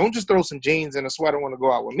 Like don't just throw some jeans and a sweater want to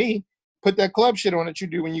go out with me. Put that club shit on that you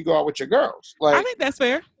do when you go out with your girls. I Like think that's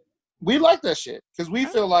fair. we like that shit because we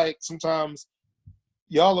feel like sometimes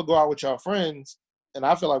y'all will go out with your friends, and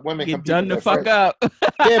I feel like women Get compete done with the their fuck friends. up.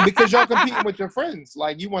 Yeah, because y'all competing with your friends.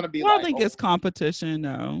 Like you want to be Well, I like, think oh, it's competition,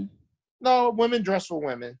 no. no, women dress for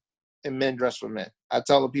women and men dress for men. I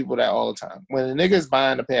tell the people that all the time. When a nigga is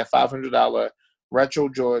buying a pair of $500 retro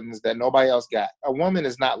Jordans that nobody else got, a woman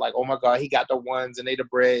is not like, oh my God, he got the ones and they the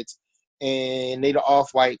breads and they the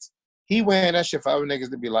off-whites. He wearing that shit for other niggas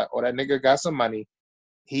to be like, oh, that nigga got some money.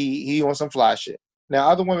 He on some fly shit. Now,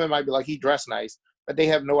 other women might be like, he dressed nice, but they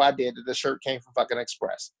have no idea that the shirt came from fucking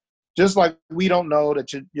Express. Just like we don't know that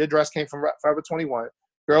your dress came from Forever 21.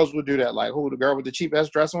 Girls will do that. Like, who, the girl with the cheap ass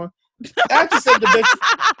dress on? I just said the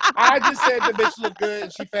bitch looked good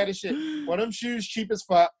and she fat as shit. Well, them shoes cheap as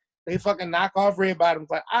fuck. They fucking knock off red bottoms.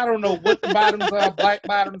 Like, I don't know what the bottoms are, black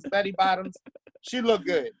bottoms, Betty bottoms. She look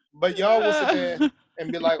good. But y'all will sit there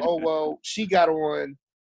and be like, oh, well, she got on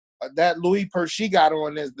that Louis purse she got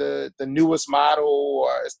on is the newest model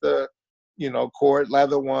or it's the, cord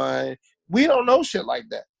leather one. We don't know shit like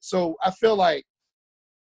that. So I feel like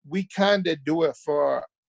we kind of do it for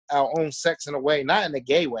our own sex in a way, not in a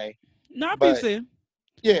gay way, Not but PC.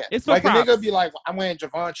 yeah. It's for Like a props. nigga be like, I'm wearing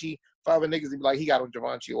Givenchy. For other niggas to be like, he got on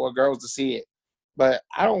Givenchy or girls to see it. But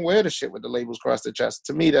I don't wear the shit with the labels across the chest.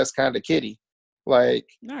 To me, that's kind of kiddie. Like,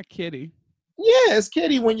 Not kiddie. yeah, it's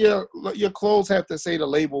kiddie when your clothes have to say the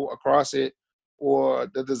label across it or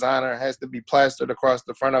the designer has to be plastered across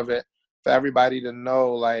the front of it for everybody to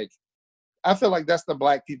know. Like, I feel like that's the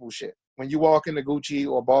black people shit. When you walk into Gucci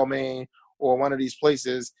or Balmain or one of these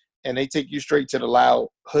places and they take you straight to the loud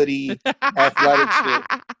hoodie, athletic shit.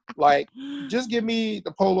 Like, just give me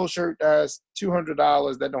the polo shirt that's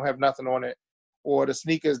 $200 that don't have nothing on it, or the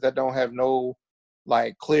sneakers that don't have no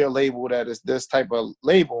like clear label that is this type of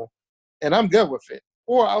label, and I'm good with it.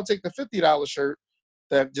 Or I'll take the $50 shirt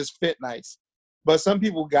that just fit nice. But some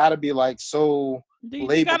people gotta be like so You just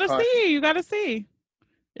label gotta conscious. see. You gotta see.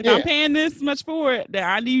 If I'm Yeah, paying this much for it, then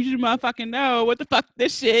I need you to motherfucking know what the fuck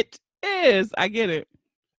this shit is. I get it.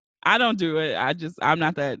 I don't do it. I'm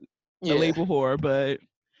not that a yeah. label whore, but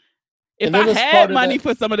if And I then it's had part of money that.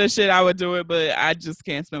 for some of this shit, I would do it, but I just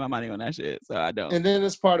can't spend my money on that shit. So I don't. And then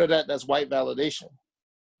it's part of that that's white validation.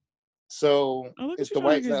 So Oh, look it's at you the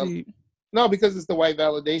trying to white get deep. no, because it's the white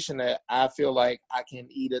validation that I feel like I can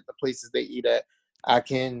eat at the places they eat at. I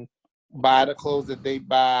can buy the clothes that they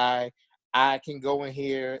buy. I can go in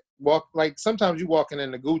here, walk like sometimes you walking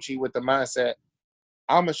in the Gucci with the mindset,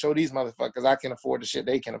 I'm gonna show these motherfuckers I can afford the shit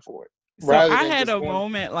they can afford, So rather I than had just a going.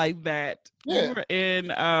 moment like that. We Yeah. were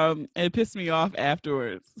in it pissed me off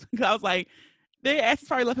afterwards. I was like, they asked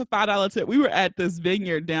probably left a $5 tip. We were at this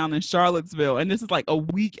vineyard down in Charlottesville, and this is like a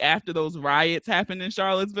week after those riots happened in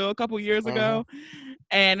Charlottesville a couple years Mm-hmm. ago.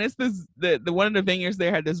 And it's this the one of the vineyards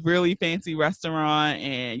there had this really fancy restaurant,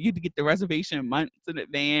 and you had to get the reservation months in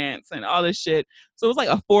advance and all this shit. So it was like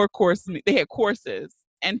a 4 course. They had courses,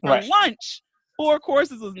 and for Right. lunch, 4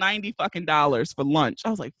 courses was $90 for lunch. I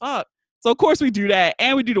was like, fuck. So of course we do that,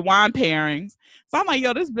 and we do the wine pairings. So I'm like,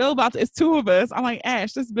 yo, this bill about to, it's two of us. I'm like,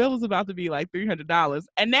 Ash, this bill is about to be like $300,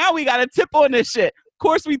 and now we got a tip on this shit. Of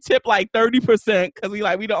course we tip like 30% because we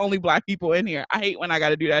the only black people in here. I hate when I got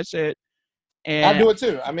to do that shit. I And do it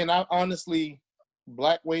too. I mean, I honestly,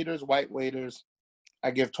 black waiters, white waiters,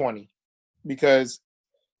 I give 20 because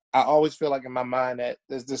I always feel like in my mind that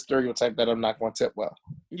there's this stereotype that I'm not going to tip well.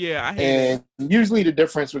 yeah, I hate And usually the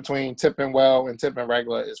difference between tipping well and tipping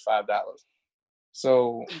regular is $5.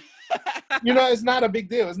 So, it. it's not a big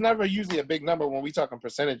deal. It's never usually a big number when we talking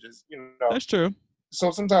percentages, That's true.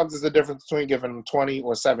 So sometimes there's a difference between giving them 20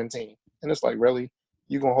 or 17. And it's like, really?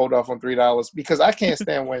 You going to hold off on $3? Because I can't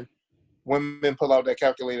stand when women pull out that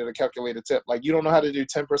calculator to calculate a tip. Like, you don't know how to do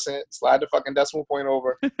 10%, slide the fucking decimal point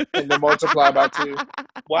over, and then multiply by 2.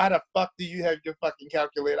 Why the fuck do you have your fucking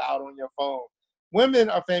calculator out on your phone? Women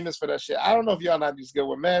are famous for that shit. I don't know if y'all not just good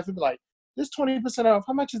with math. It'd be like, this 20% off.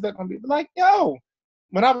 How much is that going to be? Like, yo,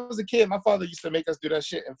 when I was a kid, my father used to make us do that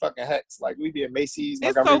shit in fucking Hex. Like, we'd be at Macy's,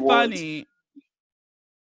 It's Montgomery so Wards. funny.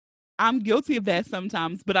 I'm guilty of that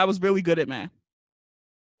sometimes, but I was really good at math.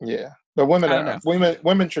 Yeah. But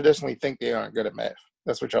women traditionally think they aren't good at math.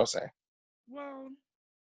 That's what y'all say. Well,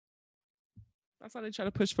 that's why they try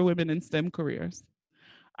to push for women in STEM careers.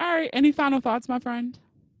 All right. Any final thoughts, my friend?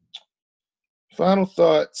 Final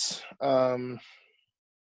thoughts. I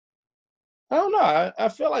don't know. I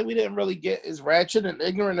feel like we didn't really get as ratchet and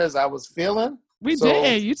ignorant as I was feeling. We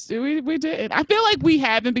didn't. We didn't. I feel like we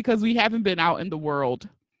haven't because we haven't been out in the world.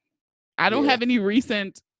 I don't have any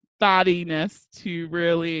recent thoughtiness to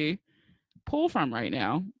really pull from right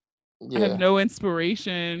now. Yeah. I have no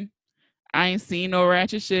inspiration. I ain't seen no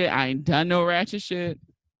ratchet shit. I ain't done no ratchet shit.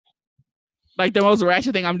 Like the most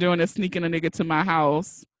ratchet thing I'm doing is sneaking a nigga to my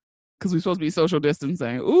house because we're supposed to be social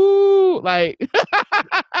distancing. Ooh, like.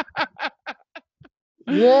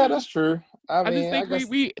 Yeah, that's true. I just mean, think I guess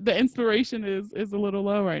we the inspiration is a little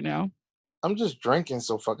low right now. I'm just drinking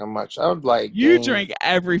so fucking much. I would like You drink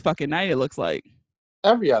every fucking night. It looks like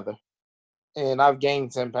every other, and I've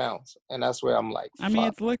gained 10 pounds, and that's where I'm like, fuck. I mean,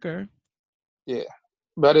 it's liquor. Yeah,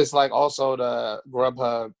 but it's like also the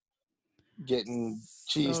Grubhub getting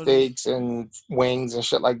cheesesteaks and wings and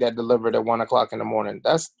shit like that delivered at 1:00 in the morning.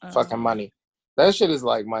 That's fucking money. That shit is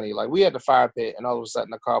like money. Like we had the fire pit, and all of a sudden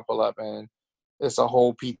the car pull up, and it's a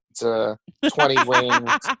whole pizza, 20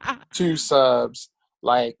 wings, 2 subs.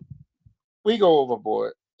 Like we go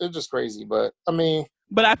overboard. It's just crazy, but I mean.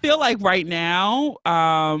 But I feel like right now,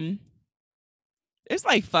 it's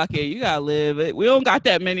like fuck it. You gotta live it. We don't got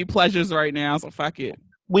that many pleasures right now, so fuck it.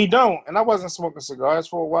 We don't. And I wasn't smoking cigars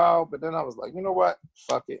for a while, but then I was like, you know what?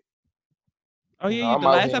 Fuck it. Oh yeah, the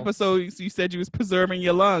last episode you said you was preserving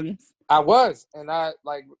your lungs. I was, and I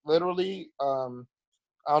like literally.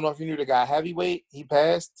 I don't know if you knew the guy Heavyweight. He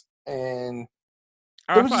passed, and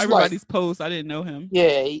I saw everybody's post. I didn't know him.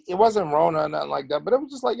 Yeah, it wasn't Rona or nothing like that, but it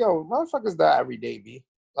was just like, yo, motherfuckers die every day, B.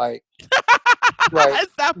 Like,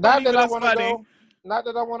 it's not funny, that I want to go. Not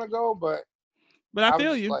that I want to go, but I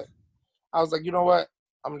feel you. Like, I was like, you know what?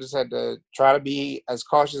 I'm just had to try to be as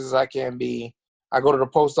cautious as I can be. I go to the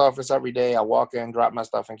post office every day. I walk in, drop my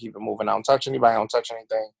stuff, and keep it moving. I don't touch anybody. I don't touch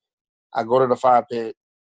anything. I go to the fire pit.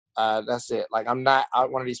 That's it. Like, I'm not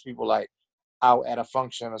out one of these people like out at a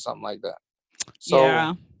function or something like that.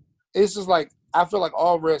 So it's just like I feel like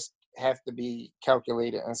all risks have to be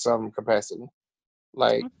calculated in some capacity.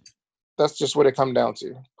 Like that's just what it comes down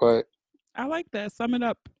to. But I like that. Sum it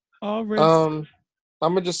up. All risks. I'm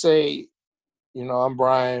gonna just say, I'm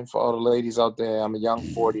Brian for all the ladies out there. I'm a young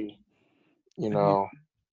 40.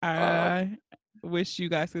 I wish you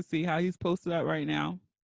guys could see how he's posted up right now.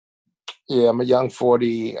 Yeah, I'm a young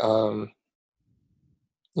 40. A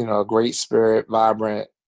great spirit, vibrant,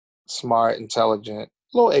 smart, intelligent,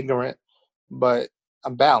 a little ignorant, but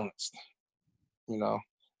I'm balanced.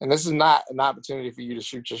 And this is not an opportunity for you to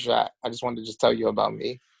shoot your shot. I just wanted to just tell you about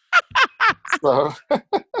me. So,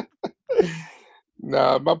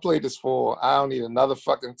 no, my plate is full. I don't need another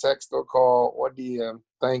fucking text or call or DM.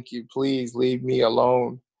 Thank you. Please leave me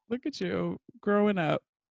alone. Look at you growing up.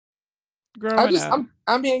 Just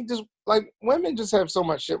like women just have so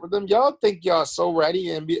much shit with them. Y'all think y'all so ready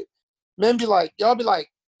and men be like, y'all be like,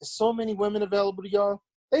 there's so many women available to y'all.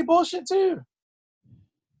 They bullshit too.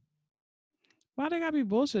 Why they gotta be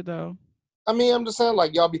bullshit though? I mean, I'm just saying,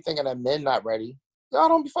 like, y'all be thinking that men not ready. Y'all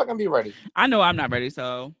don't be fucking be ready. I know I'm not ready,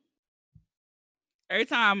 so every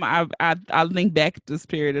time I link back this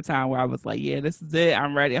period of time where I was like, yeah, this is it,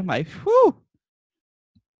 I'm ready. I'm like, whew.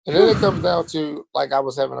 And then it comes down to, like, I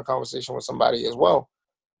was having a conversation with somebody as well.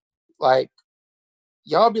 Like,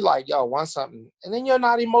 y'all be like, y'all want something, and then you're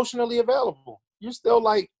not emotionally available. You still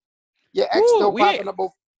like your ex still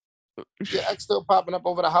popping up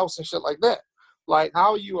over the house and shit like that. Like,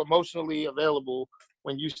 how are you emotionally available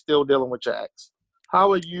when you still dealing with your ex?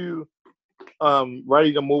 How are you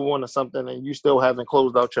ready to move on to something and you still haven't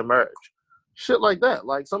closed out your marriage? Shit like that.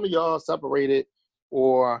 Like, some of y'all separated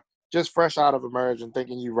or just fresh out of a marriage and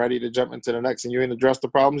thinking you're ready to jump into the next and you ain't addressed the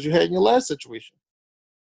problems you had in your last situation.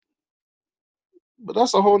 But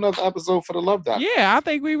that's a whole nother episode for the Love Doctor. Yeah, I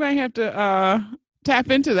think we might have to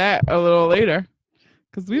tap into that a little later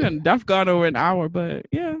because we done gone over an hour. But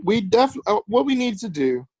yeah, we definitely what we need to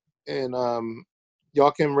do, and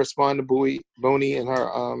y'all can respond to Booney in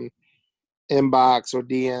her inbox or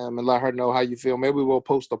DM and let her know how you feel. Maybe we'll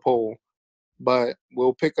post a poll, but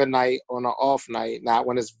we'll pick a night on an off night, not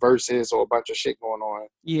when it's verses or a bunch of shit going on.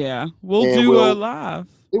 Yeah, we'll do a live.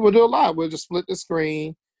 We'll do a live. We'll just split the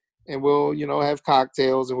screen. And we'll, have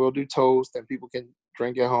cocktails and we'll do toast and people can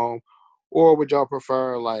drink at home. Or would y'all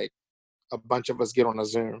prefer like a bunch of us get on a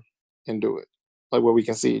Zoom and do it? Like where we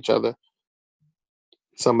can see each other.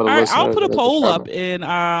 Some of the listeners. I'll put a poll up in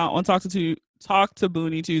on Talk to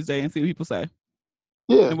Booney Tuesday and see what people say.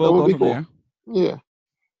 Yeah. And we'll go from there. Yeah.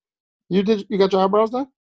 You got your eyebrows done?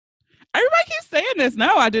 Everybody keeps saying this.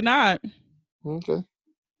 No, I did not. Okay.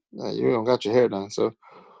 No, you don't got your hair done, so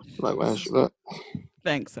I'm not ask you that.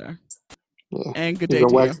 Thanks, sir. Yeah. And good day to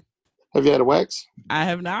you. Have you had a wax? I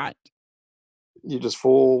have not. You just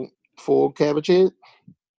full cabbage head?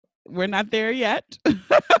 We're not there yet.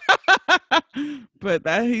 But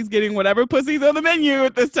he's getting whatever pussy's on the menu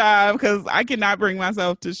at this time because I cannot bring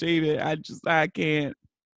myself to shave it. I can't.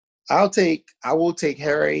 I will take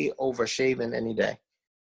hairy over shaving any day.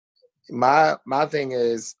 My thing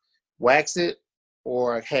is wax it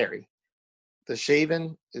or hairy. The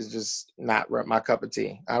shaving is just not my cup of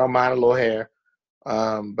tea. I don't mind a little hair,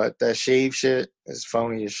 but that shave shit is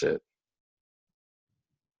phony as shit.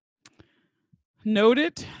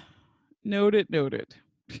 Noted. So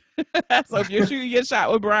if you're shooting your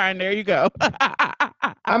shot with Brian, there you go.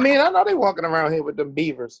 I mean, I know they walking around here with them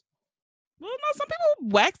beavers. Well, no, some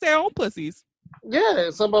people wax their own pussies.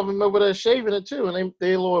 Yeah, some of them over there shaving it too, and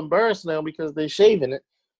they a little embarrassed now because they shaving it.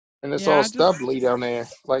 And it's all stubbly down there.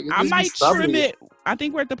 Like I might trim it. I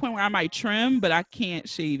think we're at the point where I might trim, but I can't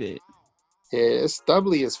shave it. Yeah, it's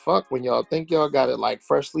stubbly as fuck when y'all think y'all got it like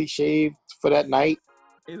freshly shaved for that night.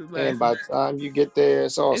 And by the time you get there,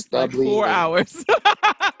 it's all stubbly. Like 4 hours.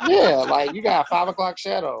 Yeah, like you got a 5 o'clock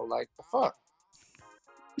shadow. Like the fuck.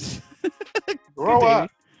 Grow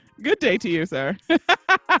up. Good day to you, sir.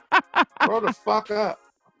 Grow the fuck up.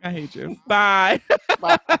 I hate you. Bye.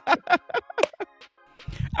 Bye.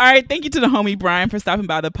 All right. Thank you to the homie Brian for stopping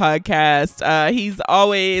by the podcast. He's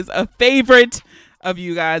always a favorite of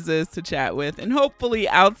you guys to chat with, and hopefully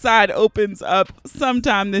outside opens up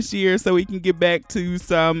sometime this year so we can get back to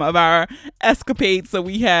some of our escapades so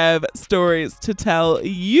we have stories to tell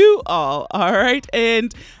you all right.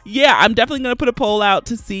 And yeah, I'm definitely going to put a poll out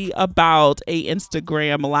to see about a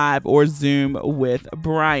Instagram live or Zoom with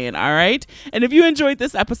Brian. All right. And if you enjoyed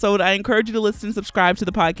this episode, I encourage you to listen and subscribe to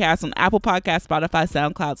the podcast on Apple Podcasts, Spotify,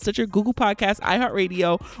 SoundCloud, Stitcher, Google Podcasts,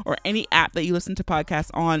 iHeartRadio, or any app that you listen to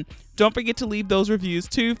podcasts on. Don't forget to leave those reviews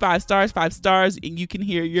too. 5 stars, and you can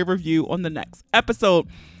hear your review on the next episode.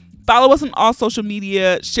 Follow us on all social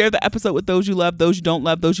media. Share the episode with those you love, those you don't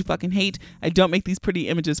love, those you fucking hate. I don't make these pretty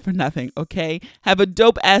images for nothing, okay? Have a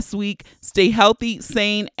dope ass week. Stay healthy,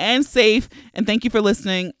 sane, and safe. And thank you for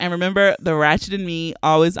listening. And remember, the Ratchet in me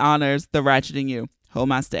always honors the Ratchet in you.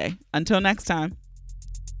 Namaste. Until next time.